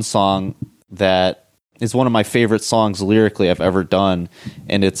one song that is one of my favorite songs lyrically I've ever done,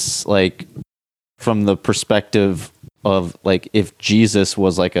 and it's like from the perspective of like if Jesus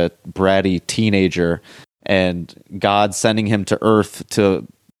was like a bratty teenager and God sending him to earth to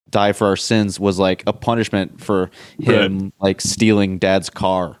die for our sins was like a punishment for him like stealing dad's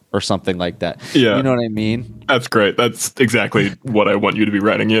car or something like that. Yeah. You know what I mean? That's great. That's exactly what I want you to be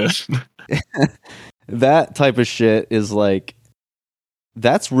writing. Yeah. That type of shit is like,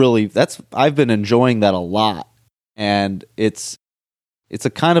 I've been enjoying that a lot. And it's a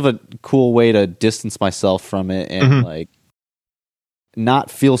kind of a cool way to distance myself from it and like not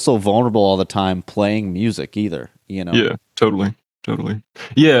feel so vulnerable all the time playing music either, you know? Yeah, totally.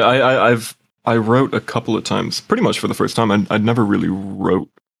 Yeah, I wrote a couple of times, pretty much for the first time. I'd never really wrote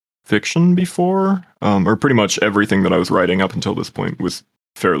fiction before, or pretty much everything that I was writing up until this point was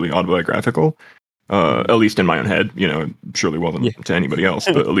fairly autobiographical, at least in my own head. You know, it surely wasn't to anybody else,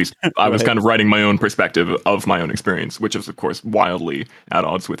 but at least I was kind of writing my own perspective of my own experience, which is, of course, wildly at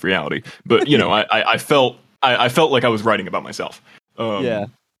odds with reality. But, you know, I felt like I was writing about myself.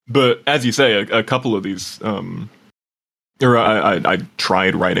 But as you say, a couple of these... or I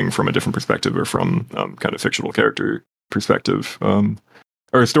tried writing from a different perspective, or from kind of fictional character perspective,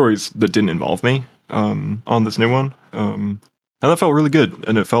 or stories that didn't involve me on this new one. And that felt really good.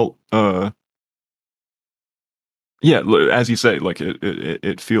 And it felt, as you say, like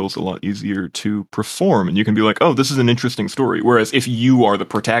it feels a lot easier to perform. And you can be like, oh, this is an interesting story. Whereas if you are the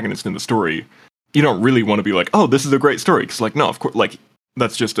protagonist in the story, you don't really want to be like, oh, this is a great story. Because like, no, of course, like,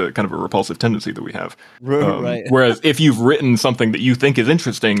 that's just a kind of a repulsive tendency that we have. Right. Whereas if you've written something that you think is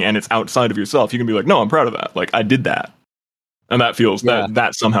interesting and it's outside of yourself, you can be like, no, I'm proud of that. Like I did that. And that feels,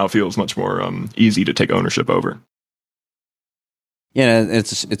 that somehow feels much more easy to take ownership over. Yeah,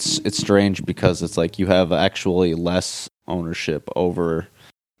 it's strange because it's like you have actually less ownership over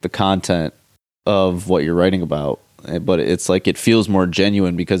the content of what you're writing about, but it's like it feels more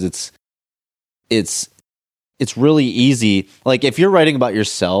genuine because it's really easy. Like if you're writing about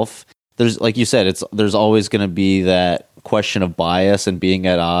yourself, there's, like you said, there's always going to be that question of bias and being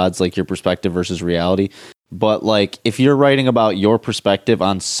at odds, like your perspective versus reality. But like if you're writing about your perspective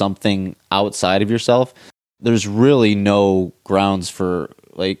on something outside of yourself, there's really no grounds for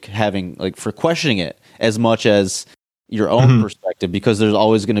like having like for questioning it as much as your own perspective, because there's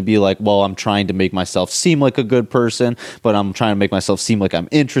always going to be like, well, I'm trying to make myself seem like a good person, but I'm trying to make myself seem like I'm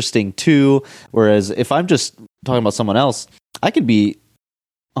interesting too. Whereas if I'm just talking about someone else, I can be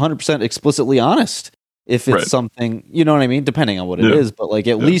 100% explicitly honest if it's something, you know what I mean? Depending on what it is, but like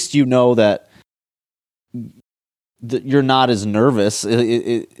at least you know that you're not as nervous.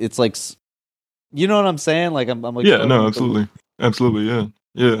 It's like, you know what I'm saying? Like I'm like, yeah, no, absolutely,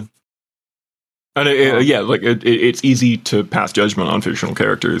 yeah. And it's easy to pass judgment on fictional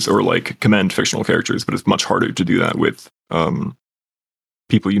characters or like commend fictional characters, but it's much harder to do that with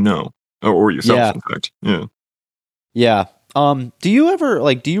people you know or yourself. In fact, yeah. Do you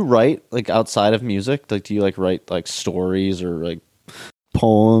ever do you write like outside of music? Like, do you like write like stories or like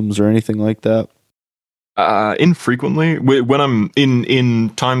poems or anything like that? Infrequently, when I'm in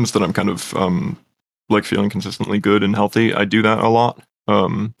times that I'm kind of like feeling consistently good and healthy, I do that a lot.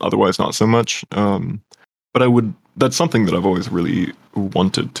 Otherwise not so much. But that's something that I've always really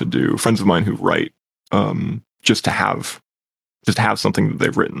wanted to do. Friends of mine who write, just to have something that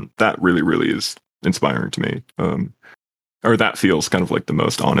they've written, that really, really is inspiring to me. Or that feels kind of like the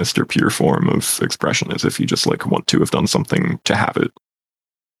most honest or pure form of expression, as if you just like want to have done something to have it.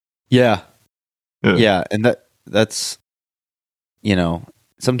 Yeah. And that's,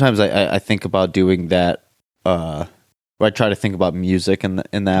 sometimes I think about doing that, I try to think about music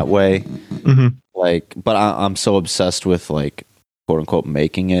in that way. Like, but I'm so obsessed with like quote unquote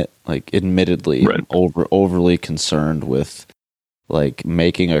making it. Like, admittedly, overly concerned with like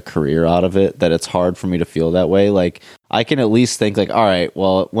making a career out of it that it's hard for me to feel that way. Like, I can at least think like, all right,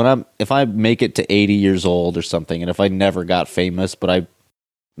 well, if I make it to 80 years old or something, and if I never got famous, but I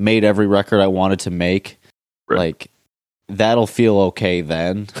made every record I wanted to make, like that'll feel okay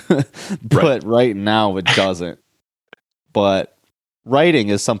then. But right now it doesn't. But writing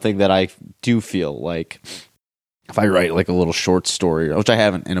is something that I do feel like if I write like a little short story, which I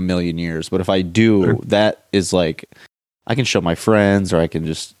haven't in a million years, but if I do, that is like I can show my friends or I can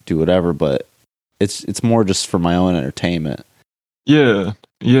just do whatever, but it's more just for my own entertainment. Yeah.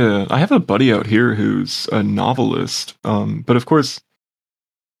 I have a buddy out here who's a novelist, but of course,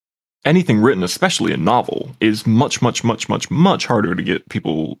 anything written, especially a novel, is much, much, much, much, much harder to get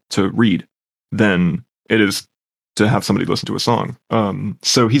people to read than it is to have somebody listen to a song.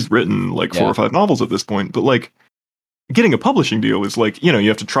 So he's written like 4 or 5 novels at this point, but like getting a publishing deal is like, you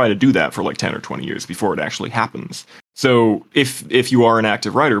have to try to do that for like 10 or 20 years before it actually happens. So if you are an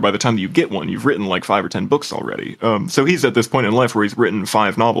active writer, by the time that you get one, you've written like 5 or 10 books already. So he's at this point in life where he's written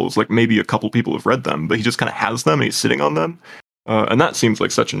 5 novels, like maybe a couple people have read them, but he just kind of has them and he's sitting on them. And that seems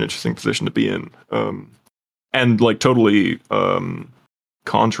like such an interesting position to be in. And like totally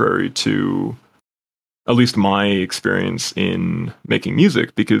contrary to at least my experience in making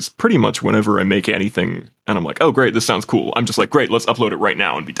music, because pretty much whenever I make anything and I'm like, oh great, this sounds cool, I'm just like, great, let's upload it right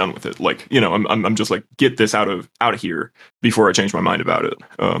now and be done with it. Like, I'm just like, get this out of here before I change my mind about it.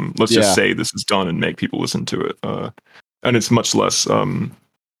 Let's just say this is done and make people listen to it. And it's much less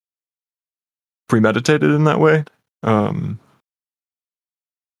premeditated in that way. And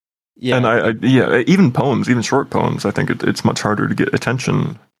even poems, even short poems, I think it's much harder to get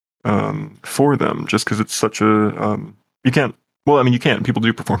attention for them, just because it's such a you can't. Well, I mean, you can. People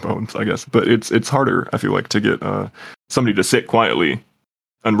do perform poems, I guess, but it's harder, I feel like, to get somebody to sit quietly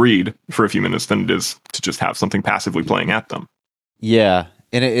and read for a few minutes than it is to just have something passively playing at them. Yeah,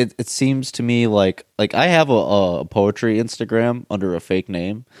 and it seems to me like I have a poetry Instagram under a fake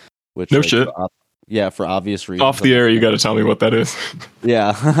name, which shit. For obvious reasons. Off the air, you got to tell me what that is.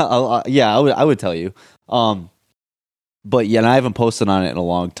 Yeah, I would tell you. But and I haven't posted on it in a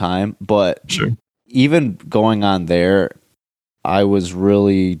long time. But even going on there, I was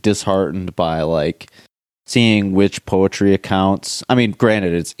really disheartened by like seeing which poetry accounts. I mean,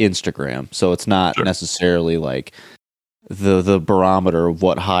 granted, it's Instagram, so it's not necessarily like the barometer of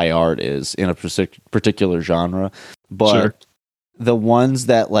what high art is in a particular genre. But the ones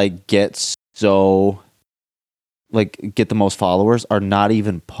that like get the most followers are not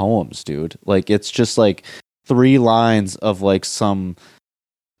even poems, dude. Like, it's just like 3 lines of like some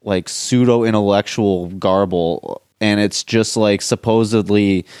like pseudo intellectual garble, and it's just like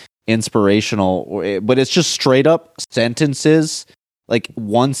supposedly inspirational, but it's just straight up sentences, like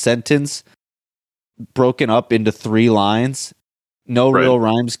one sentence broken up into 3 lines. No real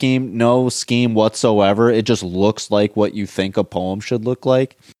rhyme scheme, no scheme whatsoever. It just looks like what you think a poem should look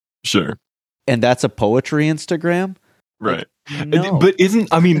like. Sure. And that's a poetry Instagram? Right. Like, no. But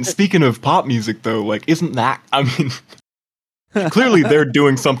speaking of pop music though, like isn't that clearly they're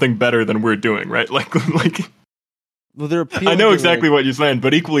doing something better than we're doing, right? Like well, they're I know exactly what you're saying,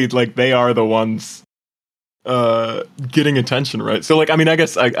 but equally like they are the ones getting attention, right? So like I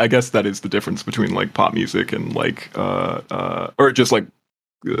guess that is the difference between like pop music and like or just like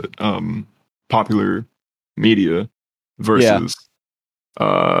popular media versus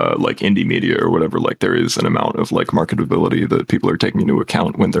like indie media or whatever. Like there is an amount of like marketability that people are taking into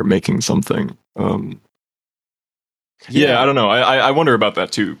account when they're making something. I don't know. I wonder about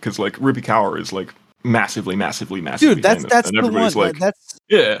that too, because like Ruby Kaur is like massively dude, that's famous, and everybody's like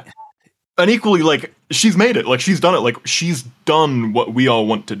and equally like she's made it, like she's done it, like she's done what we all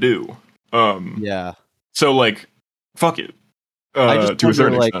want to do. So like fuck it to a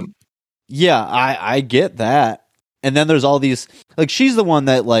certain extent. I get that. And then there's all these, like, she's the one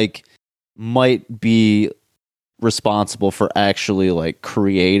that like might be responsible for actually like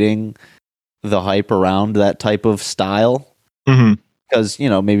creating the hype around that type of style. Because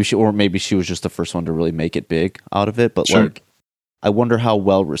maybe she was just the first one to really make it big out of it. But like, I wonder how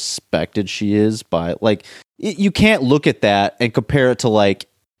well respected she is by like. You can't look at that and compare it to like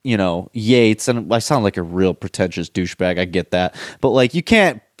Yates. And I sound like a real pretentious douchebag. I get that, but like you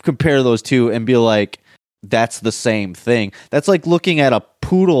can't compare those two and be like, that's the same thing. That's like looking at a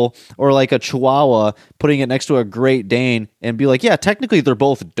poodle or like a chihuahua, putting it next to a Great Dane and be like, yeah, technically they're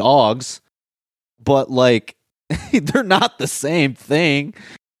both dogs, but like they're not the same thing.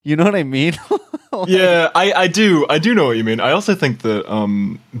 You know what I mean? Like, yeah, I do know what you mean. I also think that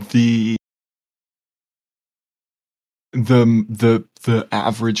the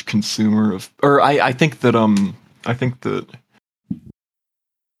average consumer of, or I think that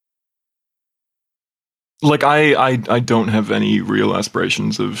like I don't have any real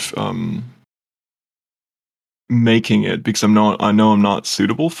aspirations of making it, because I know I'm not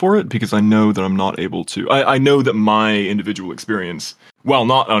suitable for it, because I know that I'm not able to. I know that my individual experience, while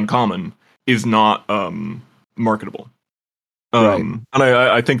not uncommon, is not marketable. And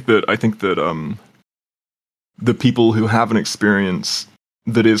I think that the people who have an experience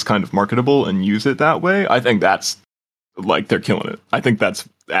that is kind of marketable and use it that way, I think that's like they're killing it. I think that's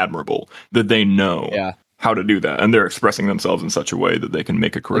admirable that they know how to do that, and they're expressing themselves in such a way that they can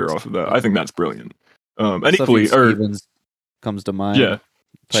make a career off of that. I think that's brilliant. And equally, Stevens comes to mind. Yeah,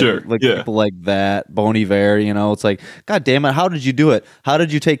 sure. Like people like that, Bon Iver. It's like, God damn it! How did you do it? How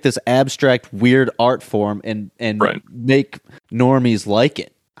did you take this abstract, weird art form and make normies like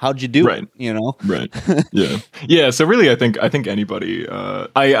it? How'd you do it? Right. Yeah. So really, I think anybody.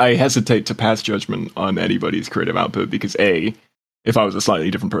 I hesitate to pass judgment on anybody's creative output, because if I was a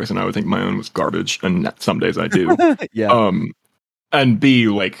slightly different person, I would think my own was garbage, and some days I do. And B,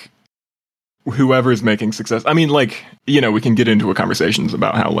 like, whoever's making success. I mean, like, we can get into conversations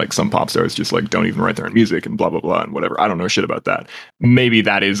about how like some pop stars just like don't even write their own music and blah blah blah and whatever. I don't know shit about that. Maybe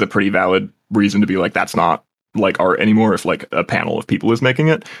that is a pretty valid reason to be like, that's not like art anymore if like a panel of people is making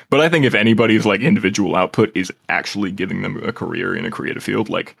it. But I think if anybody's like individual output is actually giving them a career in a creative field,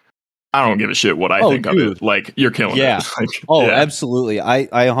 like, I don't give a shit what I think of it. Like, you're killing it. Like, absolutely. I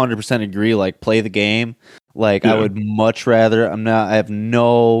 100% agree. Like, play the game. Like, I would much rather. I have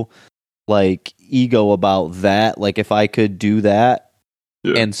no like ego about that. Like, if I could do that,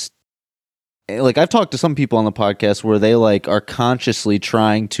 and like, I've talked to some people on the podcast where they like are consciously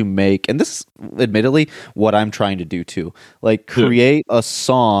trying to make, and this is admittedly what I'm trying to do too, like create a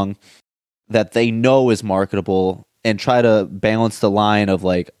song that they know is marketable, and try to balance the line of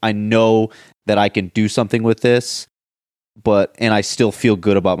like, I know that I can do something with this, and I still feel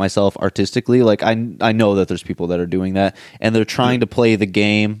good about myself artistically. Like, I know that there's people that are doing that, and they're trying to play the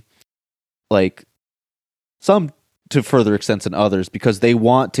game, like, some to further extents than others, because they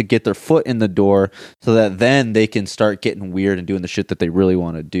want to get their foot in the door so that then they can start getting weird and doing the shit that they really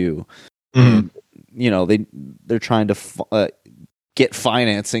want to do. And, they're trying to get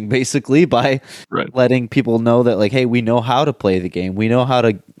financing basically by letting people know that like, hey, we know how to play the game. We know how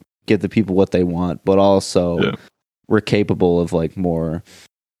to give the people what they want, but also we're capable of like more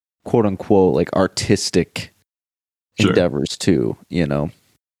quote unquote like artistic endeavors too, Yeah.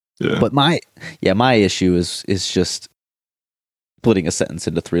 But my issue is just splitting a sentence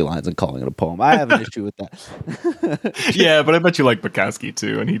into 3 lines and calling it a poem. I have an issue with that. Yeah, but I bet you like Bukowski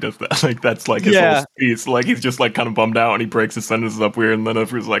too, and he does that. Like that's like his whole piece. Like he's just like kind of bummed out, and he breaks his sentences up weird, and then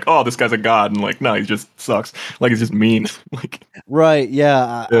everyone's like, "Oh, this guy's a god," and like, no, he just sucks. Like he's just mean. Like Right?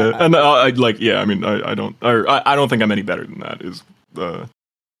 Yeah. I like. Yeah, I mean, I don't think I'm any better than that. Is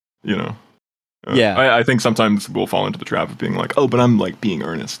you know. Yeah. I think sometimes we'll fall into the trap of being like, oh, but I'm like being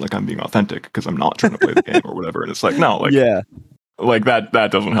earnest, like I'm being authentic because I'm not trying to play the game or whatever. And it's like, no, like, yeah. like that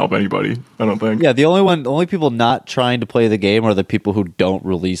doesn't help anybody. I don't think. Yeah. The only people not trying to play the game are the people who don't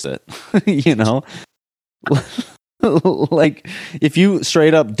release it. You know, like if you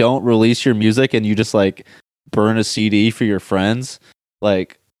straight up don't release your music and you just like burn a CD for your friends,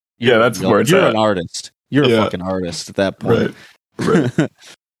 like yeah, that's where it's you're at. an artist. You're a fucking artist at that point. Right.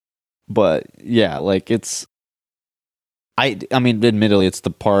 But yeah, like I mean, admittedly, it's the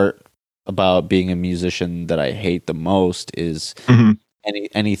part about being a musician that I hate the most is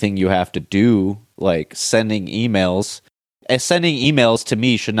anything you have to do, like sending emails. Sending emails to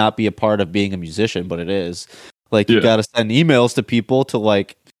me should not be a part of being a musician, but it is. Like you got to send emails to people to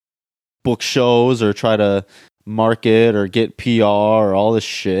like book shows or try to market or get PR or all this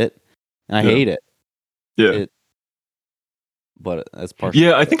shit, and I hate it. Yeah. But that's part.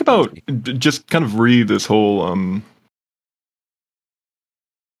 Yeah, I think about just kind of read this whole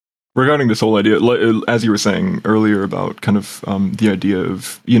regarding this whole idea, as you were saying earlier about kind of the idea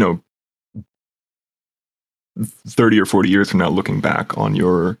of 30 or 40 years from now looking back on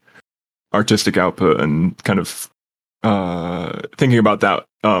your artistic output and kind of thinking about that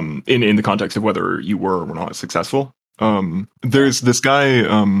in the context of whether you were or were not successful. There's this guy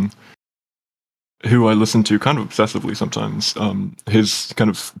who I listen to kind of obsessively sometimes. His kind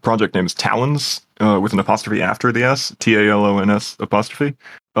of project name is Talons, with an apostrophe after the S, TALONS apostrophe.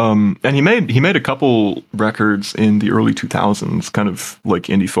 And he made a couple records in the early 2000s, kind of like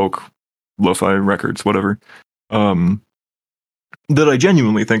indie folk, lo-fi records, whatever. That I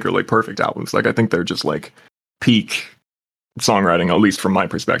genuinely think are like perfect albums. Like I think they're just like peak songwriting, at least from my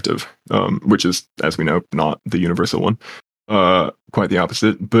perspective, which is, as we know, not the universal one. Quite the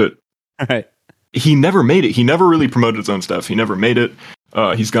opposite. But right. He never made it. He never really promoted his own stuff. He never made it.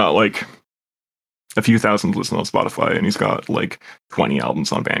 He's got like a few thousand listeners on Spotify, and he's got like 20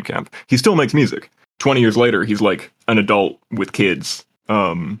 albums on Bandcamp. He still makes music. 20 years later, he's like an adult with kids,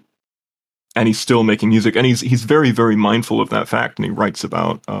 and he's still making music. And he's very, very mindful of that fact. And he writes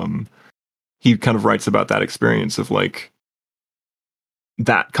about he kind of writes about that experience of like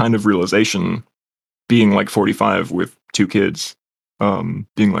that kind of realization, being like 45 with 2 kids,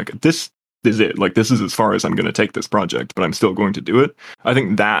 being like, this is it. Like, this is as far as I'm going to take this project, but I'm still going to do it. I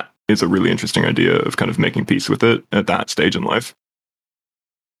think that is a really interesting idea of kind of making peace with it at that stage in life.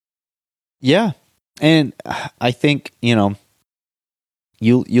 Yeah. And I think, you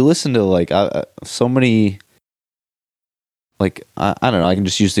listen to like so many, like, I don't know, I can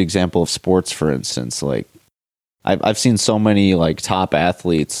just use the example of sports, for instance. Like I've seen so many like top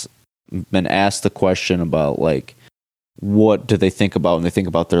athletes been asked the question about like, what do they think about when they think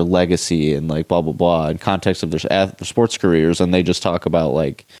about their legacy and like blah blah blah in context of their sports careers, and they just talk about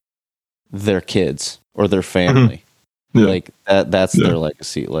like their kids or their family. Yeah. Like that's their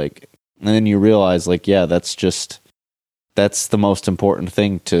legacy. Like, and then you realize like, yeah, that's the most important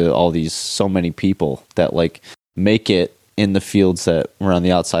thing to all these so many people that like make it in the fields that we're on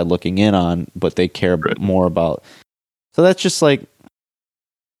the outside looking in on, but they care more about. So that's just like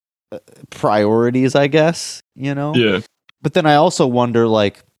priorities, I guess, Yeah. But then I also wonder,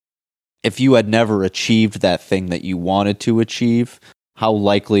 like, if you had never achieved that thing that you wanted to achieve,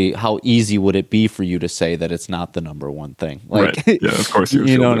 how easy would it be for you to say that it's not the number one thing? Like, right. Yeah, of course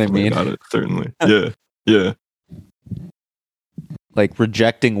you know what I mean about it, certainly. Yeah. Like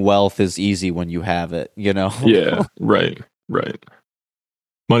rejecting wealth is easy when you have it, Yeah, right.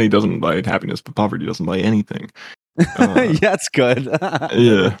 Money doesn't buy happiness, but poverty doesn't buy anything. Yeah, that's good.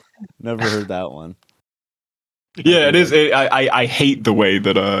 Yeah. Never heard that one. Yeah, it is. I hate the way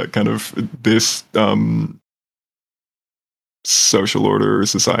that kind of this social order or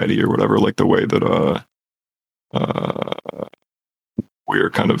society or whatever, like the way that we're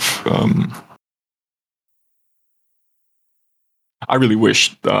kind of I really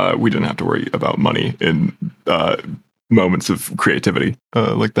wish we didn't have to worry about money in moments of creativity.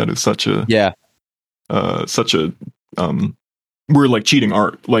 Like that is such a we're like cheating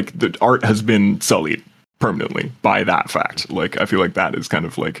art. Like the art has been sullied permanently by that fact. Like I feel like that is kind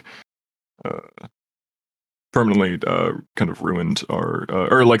of like permanently kind of ruined our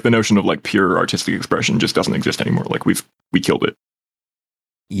or like the notion of like pure artistic expression just doesn't exist anymore. Like we killed it.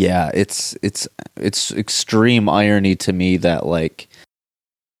 Yeah, it's extreme irony to me that like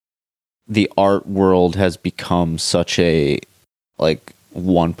the art world has become such a like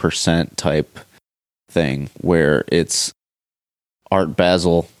 1% type thing where it's Art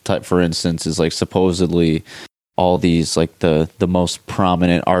Basel type, for instance, is like supposedly all these like the most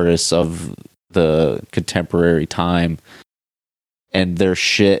prominent artists of the contemporary time, and their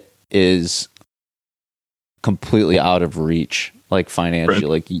shit is completely out of reach, like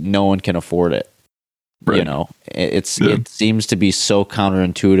financially. Right. Like no one can afford it. Right. You know, it seems to be so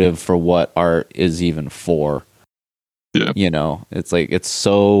counterintuitive for what art is even for. Yeah. You know, it's like it's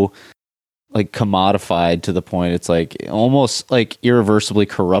so like commodified to the point it's like almost like irreversibly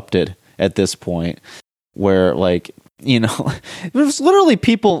corrupted at this point, where like, you know, there's literally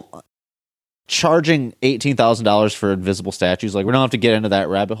people charging $18,000 for invisible statues. Like we don't have to get into that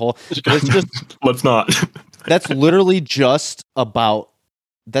rabbit hole. It's just let's not. that's literally just about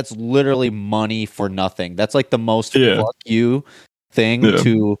that's literally money for nothing. That's like the most fuck you thing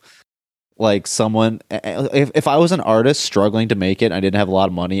to like someone. If I was an artist struggling to make it and I didn't have a lot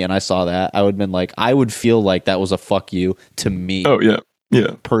of money and I saw that, I would have been like, I would feel like that was a fuck you to me. Oh yeah.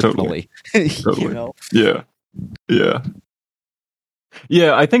 Yeah. Personally. Totally. You know? Yeah. Yeah.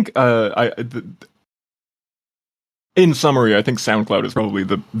 Yeah, I think in summary, I think SoundCloud is probably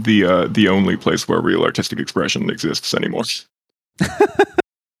the only place where real artistic expression exists anymore.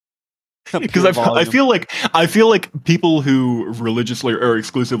 Because I feel like people who religiously or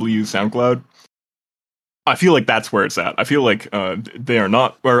exclusively use SoundCloud, I feel like that's where it's at. I feel like they are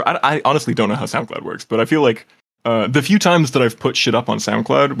not, or I honestly don't know how SoundCloud works, but I feel like the few times that I've put shit up on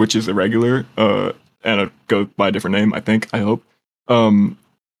SoundCloud, which is irregular, and it goes by a different name, I hope.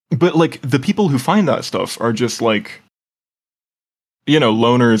 But like the people who find that stuff are just like, you know,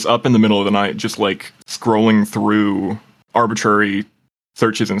 loners up in the middle of the night, just like scrolling through arbitrary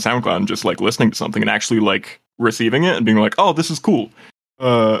searches in SoundCloud and just like listening to something and actually like receiving it and being like, oh, this is cool.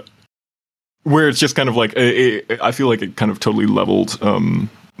 Where it's just kind of like, I feel like it kind of totally leveled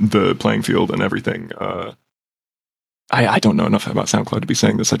the playing field and everything. I don't know enough about SoundCloud to be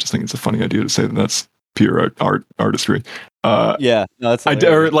saying this. I just think it's a funny idea to say that that's pure artistry. Yeah, no, that's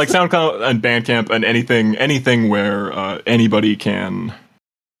or like SoundCloud and Bandcamp and anything where anybody can.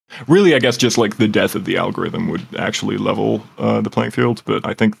 Really, I guess just like the death of the algorithm would actually level the playing field. But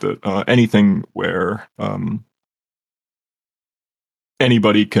I think that anything where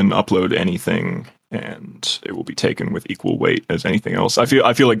anybody can upload anything and it will be taken with equal weight as anything else, I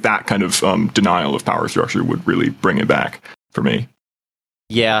feel like that kind of denial of power structure would really bring it back for me.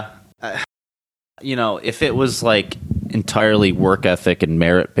 Yeah. You know, if it was like entirely work ethic and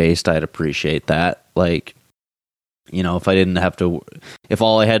merit based, I'd appreciate that. Like, you know, if I didn't have to, if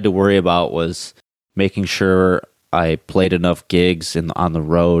all I had to worry about was making sure I played enough gigs on the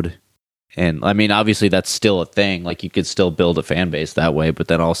road, and I mean, obviously that's still a thing. Like, you could still build a fan base that way, but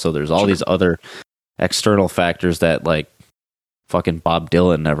then also there's all these other external factors that like fucking Bob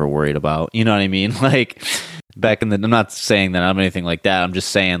Dylan never worried about. You know what I mean? Like back in the, I'm not saying that I'm anything like that. I'm just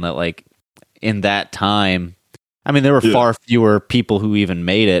saying that like in that time, I mean, there were far fewer people who even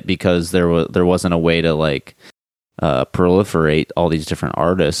made it because there wasn't a way to like proliferate all these different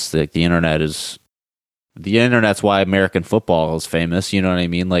artists. Like the internet's why American football is famous. You know what I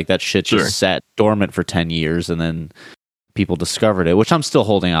mean? Like that shit just sat dormant for 10 years and then people discovered it, which I'm still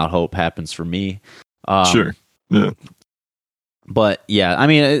holding out hope happens for me. Yeah. But yeah, I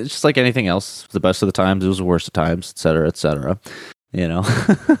mean, it's just like anything else. The best of the times, it was the worst of times, et cetera, you know?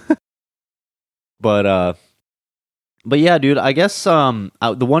 But yeah, dude, I guess the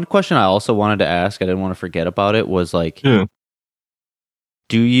one question I also wanted to ask, I didn't want to forget about it, was like,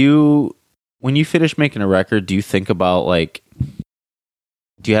 do you, when you finish making a record, do you think about like,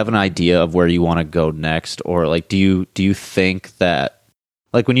 do you have an idea of where you want to go next? Or like, do you think that,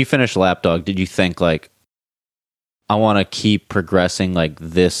 like when you finish Lapdog, did you think like, I want to keep progressing like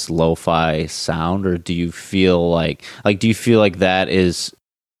this lo-fi sound? Or do you feel like that is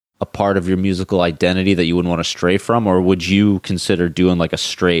a part of your musical identity that you wouldn't want to stray from? Or would you consider doing like a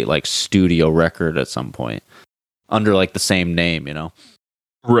straight like studio record at some point under like the same name, you know?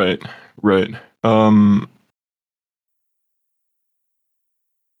 Right.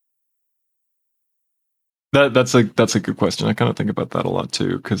 That's a good question. I kind of think about that a lot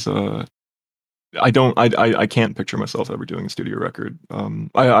too, because I can't picture myself ever doing a studio record.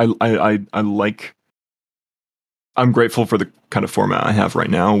 I'm grateful for the kind of format I have right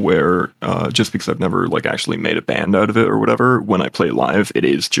now, where just because I've never like actually made a band out of it or whatever, when I play live, it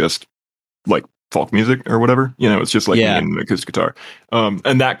is just like folk music or whatever. You know, it's just like me and an acoustic guitar,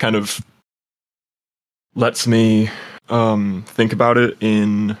 and that kind of lets me think about it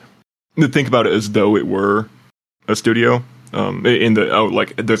as though it were a studio.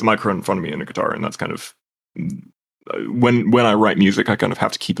 There's a microphone in front of me and a guitar, and that's kind of when I write music, I kind of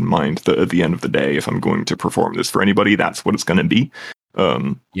have to keep in mind that at the end of the day, if I'm going to perform this for anybody, that's what it's going to be.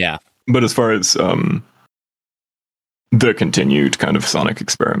 Yeah. But as far as the continued kind of sonic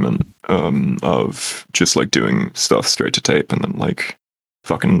experiment of just like doing stuff straight to tape and then like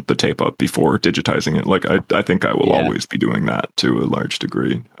fucking the tape up before digitizing it, like I think I will always be doing that to a large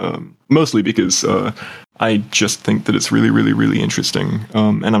degree, mostly because I just think that it's really, really, really interesting,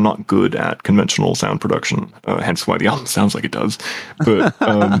 and I'm not good at conventional sound production, hence why the album sounds like it does. But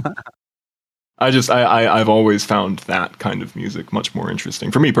I've always found that kind of music much more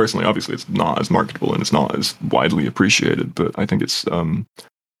interesting. For me personally, obviously it's not as marketable and it's not as widely appreciated, but I think it's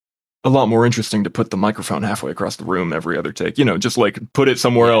a lot more interesting to put the microphone halfway across the room every other take. You know, just like put it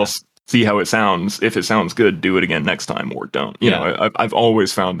somewhere else, see how it sounds. If it sounds good, do it again next time or don't. You know, I've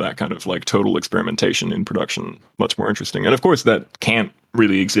always found that kind of like total experimentation in production much more interesting. And of course that can't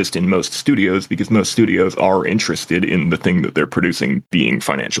really exist in most studios because most studios are interested in the thing that they're producing being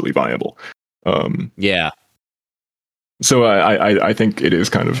financially viable. So I think it is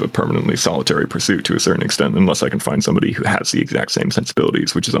kind of a permanently solitary pursuit to a certain extent, unless I can find somebody who has the exact same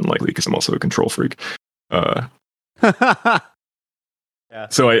sensibilities, which is unlikely because I'm also a control freak.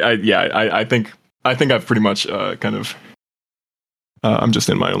 So I think I've pretty much kind of I'm just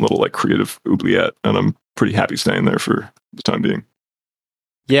in my own little like creative oubliette, and I'm pretty happy staying there for the time being.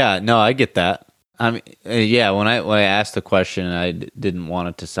 Yeah, no, I get that. I mean, when I asked the question, I didn't want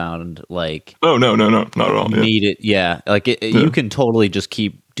it to sound like no, not at all. Need it, like you can totally just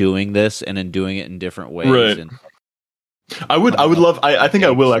keep doing this and then doing it in different ways. Right. And I would love. I think I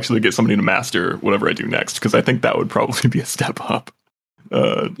will actually get somebody to master whatever I do next because I think that would probably be a step up.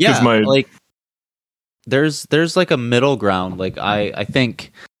 Like there's like a middle ground. Like I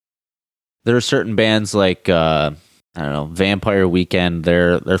think there are certain bands like I don't know, Vampire Weekend,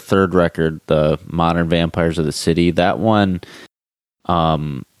 their third record, the Modern Vampires of the City, that one,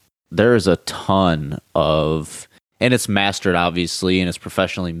 there is a ton of, and it's mastered obviously, and it's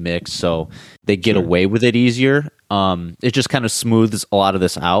professionally mixed, so they get away with it easier. It just kind of smooths a lot of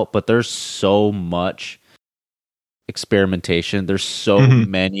this out, but there's so much experimentation. There's so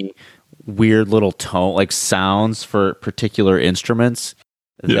many weird little tone, like sounds for particular instruments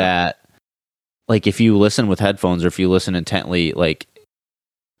that, like, if you listen with headphones or if you listen intently, like,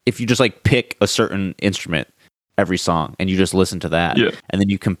 if you just like pick a certain instrument every song and you just listen to that, and then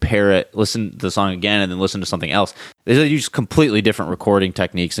you compare it, listen to the song again, and then listen to something else, they use completely different recording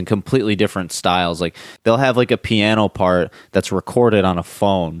techniques and completely different styles. Like, they'll have like a piano part that's recorded on a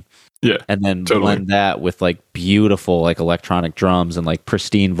phone, and then blend that with like beautiful like electronic drums and like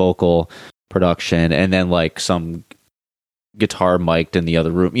pristine vocal production, and then like some guitar mic'd in the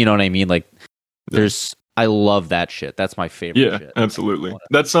other room. You know what I mean? Like, I love that shit. That's my favorite shit. Absolutely.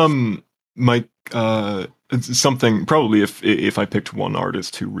 That's my it's something probably if I picked one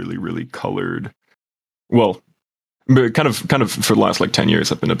artist who really, really colored, well, kind of for the last like 10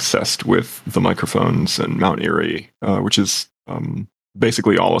 years, I've been obsessed with the Microphones and Mount Eerie, which is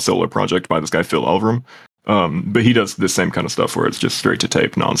basically all a solo project by this guy Phil Elverum. But he does this same kind of stuff where it's just straight to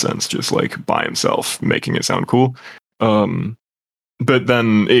tape nonsense, just like by himself, making it sound cool. But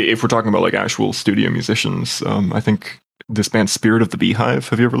then, if we're talking about like actual studio musicians, I think this band Spirit of the Beehive.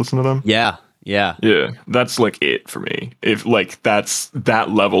 Have you ever listened to them? Yeah. That's like it for me. If like that's that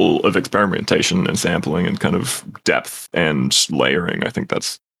level of experimentation and sampling and kind of depth and layering, I think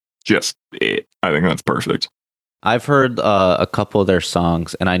that's just it. I think that's perfect. I've heard a couple of their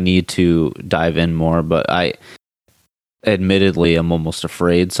songs, and I need to dive in more, but admittedly, I'm almost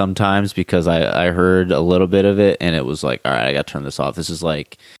afraid sometimes because I heard a little bit of it and it was like, all right, I got to turn this off. This is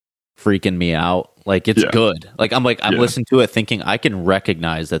like freaking me out. Like, it's good. Like, I'm listening to it thinking I can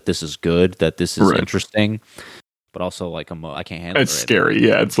recognize that this is good, that this is interesting, but also like I can't handle it. It's scary.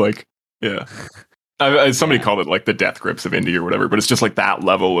 Yeah. It's like, somebody called it like the death grips of indie or whatever, but it's just like that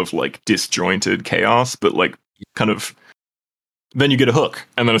level of like disjointed chaos, but like kind of, then you get a hook,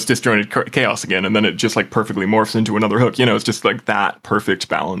 and then it's disjointed chaos again, and then it just like perfectly morphs into another hook. You know, it's just like that perfect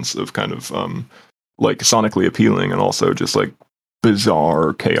balance of kind of like sonically appealing and also just like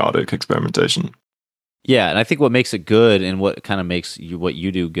bizarre, chaotic experimentation. Yeah, and I think what makes it good and what kind of makes what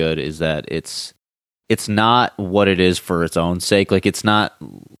you do good is that it's not what it is for its own sake. Like, it's not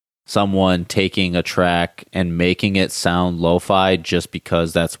someone taking a track and making it sound lo-fi just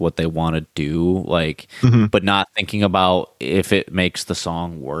because that's what they want to do, like, but not thinking about if it makes the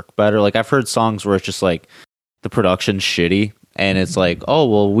song work better. Like, I've heard songs where it's just like the production's shitty and it's like, oh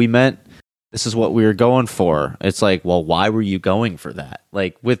well, we meant this is what we were going for. It's like, well, why were you going for that?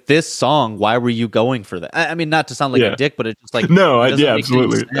 Like with this song, why were you going for that? I mean, not to sound like a dick, but it's just like, no, it yeah,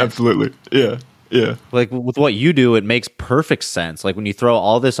 absolutely. Yeah. Like with what you do, it makes perfect sense. Like when you throw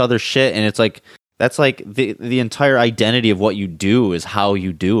all this other shit, and it's like, that's like the entire identity of what you do is how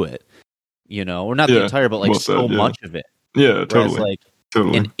you do it, or not the entire, but like much of it. Yeah, totally. Whereas like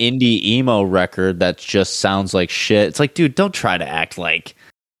an indie emo record that just sounds like shit. It's like, dude, don't try to act like,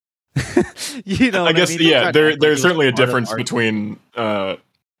 I guess, there's certainly a difference between,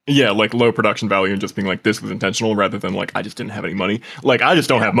 like low production value and just being like, this was intentional, rather than like, I just didn't have any money. Like, I just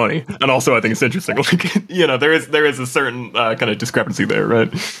don't have money. And also, I think it's interesting. Like, there is a certain kind of discrepancy there,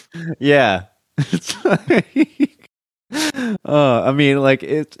 right? Yeah. It's like, I mean, like,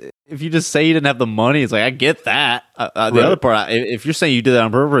 if you just say you didn't have the money, it's like, I get that. The other part, if you're saying you did that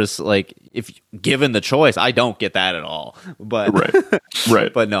on purpose, like, if given the choice, I don't get that at all. But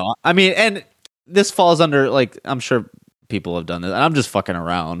right. But no, I mean, and this falls under, like, I'm sure people have done this, and I'm just fucking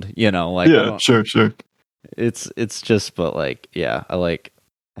around, like, yeah, sure. It's just, but like, yeah, I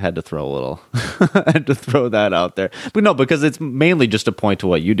had to throw a little, I had to throw that out there, but no, because it's mainly just a point to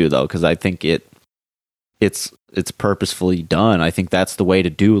what you do, though, because I think it's purposefully done. I think that's the way to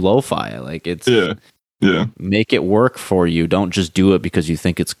do lo-fi. Like, it's make it work for you. Don't just do it because you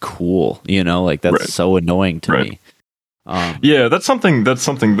think it's cool. Like, that's so annoying to me. That's something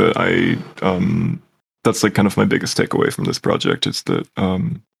that I that's like kind of my biggest takeaway from this project is that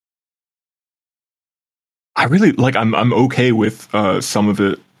I really like, I'm okay with some of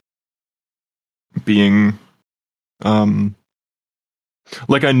it being like,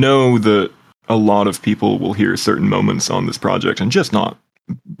 I know that a lot of people will hear certain moments on this project and just not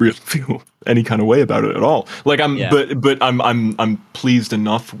really feel any kind of way about it at all. Like, but I'm pleased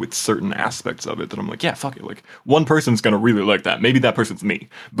enough with certain aspects of it that I'm like, yeah, fuck it. Like, one person's gonna really like that. Maybe that person's me,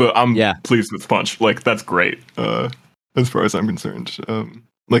 but I'm pleased with Punch. Like, that's great. As far as I'm concerned,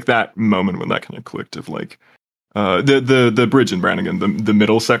 like that moment when that kind of clicked of like, the bridge in Brannigan, the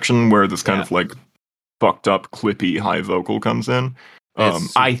middle section where this kind of like fucked up clippy high vocal comes in.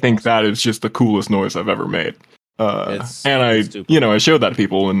 I think that is just the coolest noise I've ever made. And I showed that to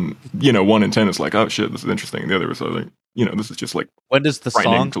people, and 1 in 10 is like, oh shit, this is interesting. The other was like, this is just like, when does the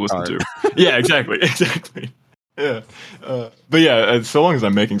song to listen to? Yeah, exactly. Yeah, but yeah, so long as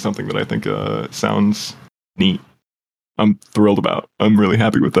I'm making something that I think sounds neat, I'm thrilled about. I'm really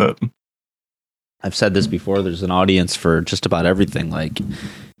happy with that. I've said this before. There's an audience for just about everything. Like,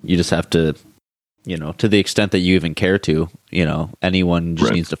 you just have to, to the extent that you even care to, anyone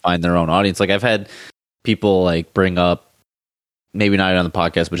just needs to find their own audience. Like, I've had people like bring up, maybe not on the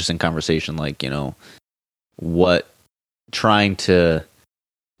podcast, but just in conversation, like, trying to,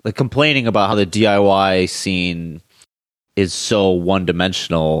 like, complaining about how the DIY scene is so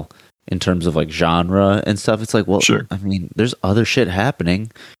one-dimensional in terms of like genre and stuff. It's like, well, I mean, there's other shit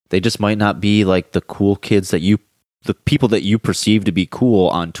happening. They just might not be like the cool kids the people that you perceive to be cool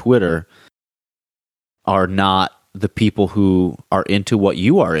on Twitter are not the people who are into what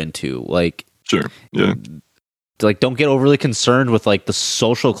you are into. Like, like, don't get overly concerned with like the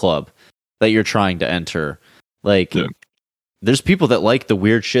social club that you're trying to enter. Like, there's people that like the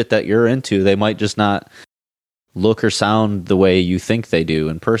weird shit that you're into. They might just not look or sound the way you think they do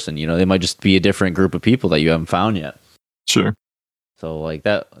in person. They might just be a different group of people that you haven't found yet. Sure. So like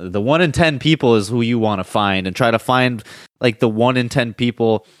that, the 1 in 10 people is who you want to find, and try to find like the 1 in 10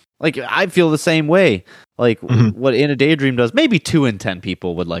 people. Like, I feel the same way. Like, what In a Daydream does, maybe 2 in 10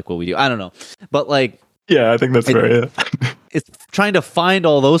 people would like what we do. I don't know. But like, yeah, I think that's fair. Yeah. It's trying to find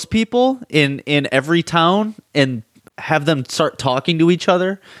all those people in every town and have them start talking to each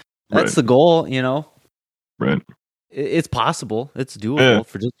other. That's the goal, Right. It's possible. It's doable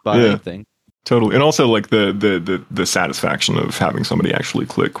for just about anything. Totally. And also like the satisfaction of having somebody actually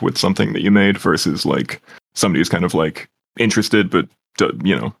click with something that you made versus like somebody who's kind of like interested, but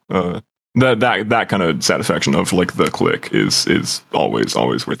that kind of satisfaction of like the click is always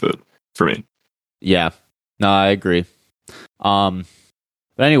worth it for me. Yeah. No, I agree. But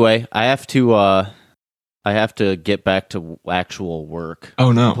anyway, I have to get back to actual work.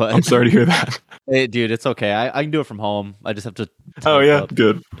 Oh no. But I'm sorry to hear that. Hey, dude, it's okay. I can do it from home. I just have to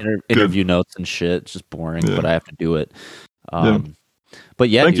good. Interview notes and shit. It's just boring, but I have to do it. But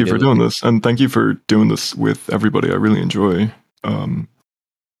yeah, thank you for doing this, and thank you for doing this with everybody. I really enjoy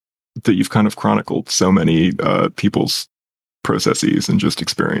that you've kind of chronicled so many people's processes and just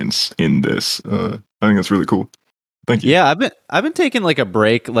experience in this. I think that's really cool. Thank you. Yeah, I've been taking like a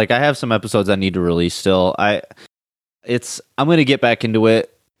break. Like, I have some episodes I need to release still. I'm going to get back into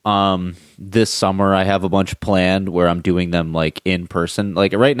it. This summer I have a bunch planned where I'm doing them like in person.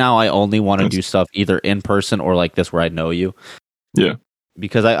 Like right now I only want to do stuff either in person or like this where I know you. Yeah.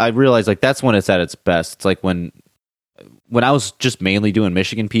 Because I realize like that's when it's at its best. It's like when I was just mainly doing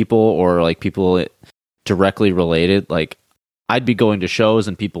Michigan people or like people directly related, like I'd be going to shows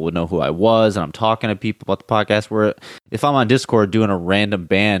and people would know who I was and I'm talking to people about the podcast. Where if I'm on Discord doing a random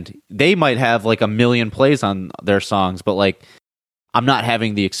band, they might have like 1 million plays on their songs, but like I'm not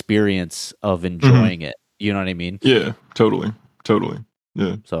having the experience of enjoying it. You know what I mean? Yeah, totally.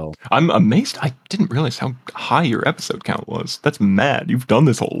 Yeah. So I'm amazed. I didn't realize how high your episode count was. That's mad. You've done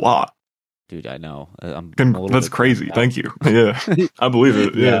this a lot. Dude, I know. That's crazy. Thank you. Yeah, I believe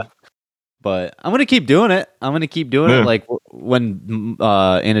it. Yeah. But I'm gonna keep doing it. it. Like when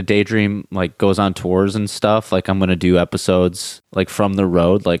In a Daydream like goes on tours and stuff. Like I'm gonna do episodes like from the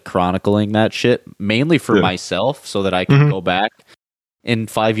road, like chronicling that shit mainly for myself, so that I can go back in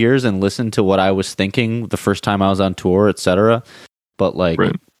 5 years and listen to what I was thinking the first time I was on tour, etc. But like,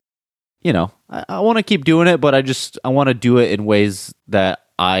 you know, I want to keep doing it, but I want to do it in ways that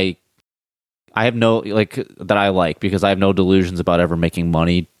I have no like that I like, because I have no delusions about ever making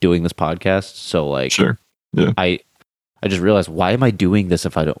money doing this podcast. So like, I just realized, why am I doing this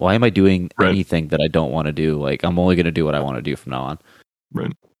why am I doing anything that I don't want to do? Like I'm only going to do what I want to do from now on.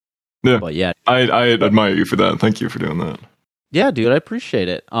 Right. Yeah. But yeah, I admire you for that. Thank you for doing that. Yeah, dude, I appreciate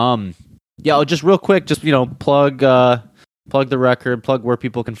it. Yeah, I'll just real quick, just, you know, plug the record, plug where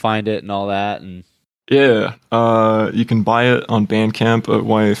people can find it and all that. And yeah, you can buy it on Bandcamp at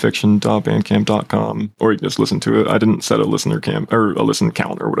yafiction.bandcamp.com, or you can just listen to it. I didn't set a listener count or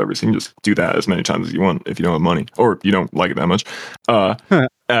or whatever, so you can just do that as many times as you want if you don't have money or you don't like it that much. You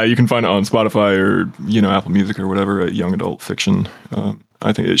can find it on Spotify or, you know, Apple Music or whatever at Young Adult Fiction.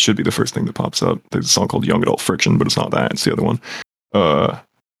 I think it should be the first thing that pops up. There's a song called Young Adult Friction, but it's not that. It's the other one.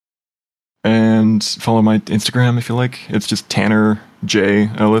 And follow my Instagram if you like. It's just Tanner J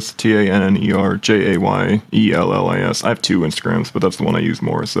Ellis, TANNER JAYELLIS. I have 2 Instagrams, but that's the one I use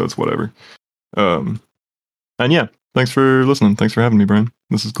more, so it's whatever. And yeah, thanks for listening. Thanks for having me, Brian.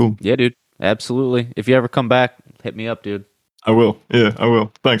 This is cool. Yeah, dude. Absolutely. If you ever come back, hit me up, dude. I will. Yeah, I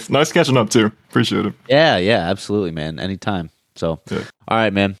will. Thanks. Nice catching up too. Appreciate it. Yeah, absolutely, man. Anytime. So, all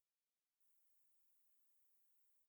right, man.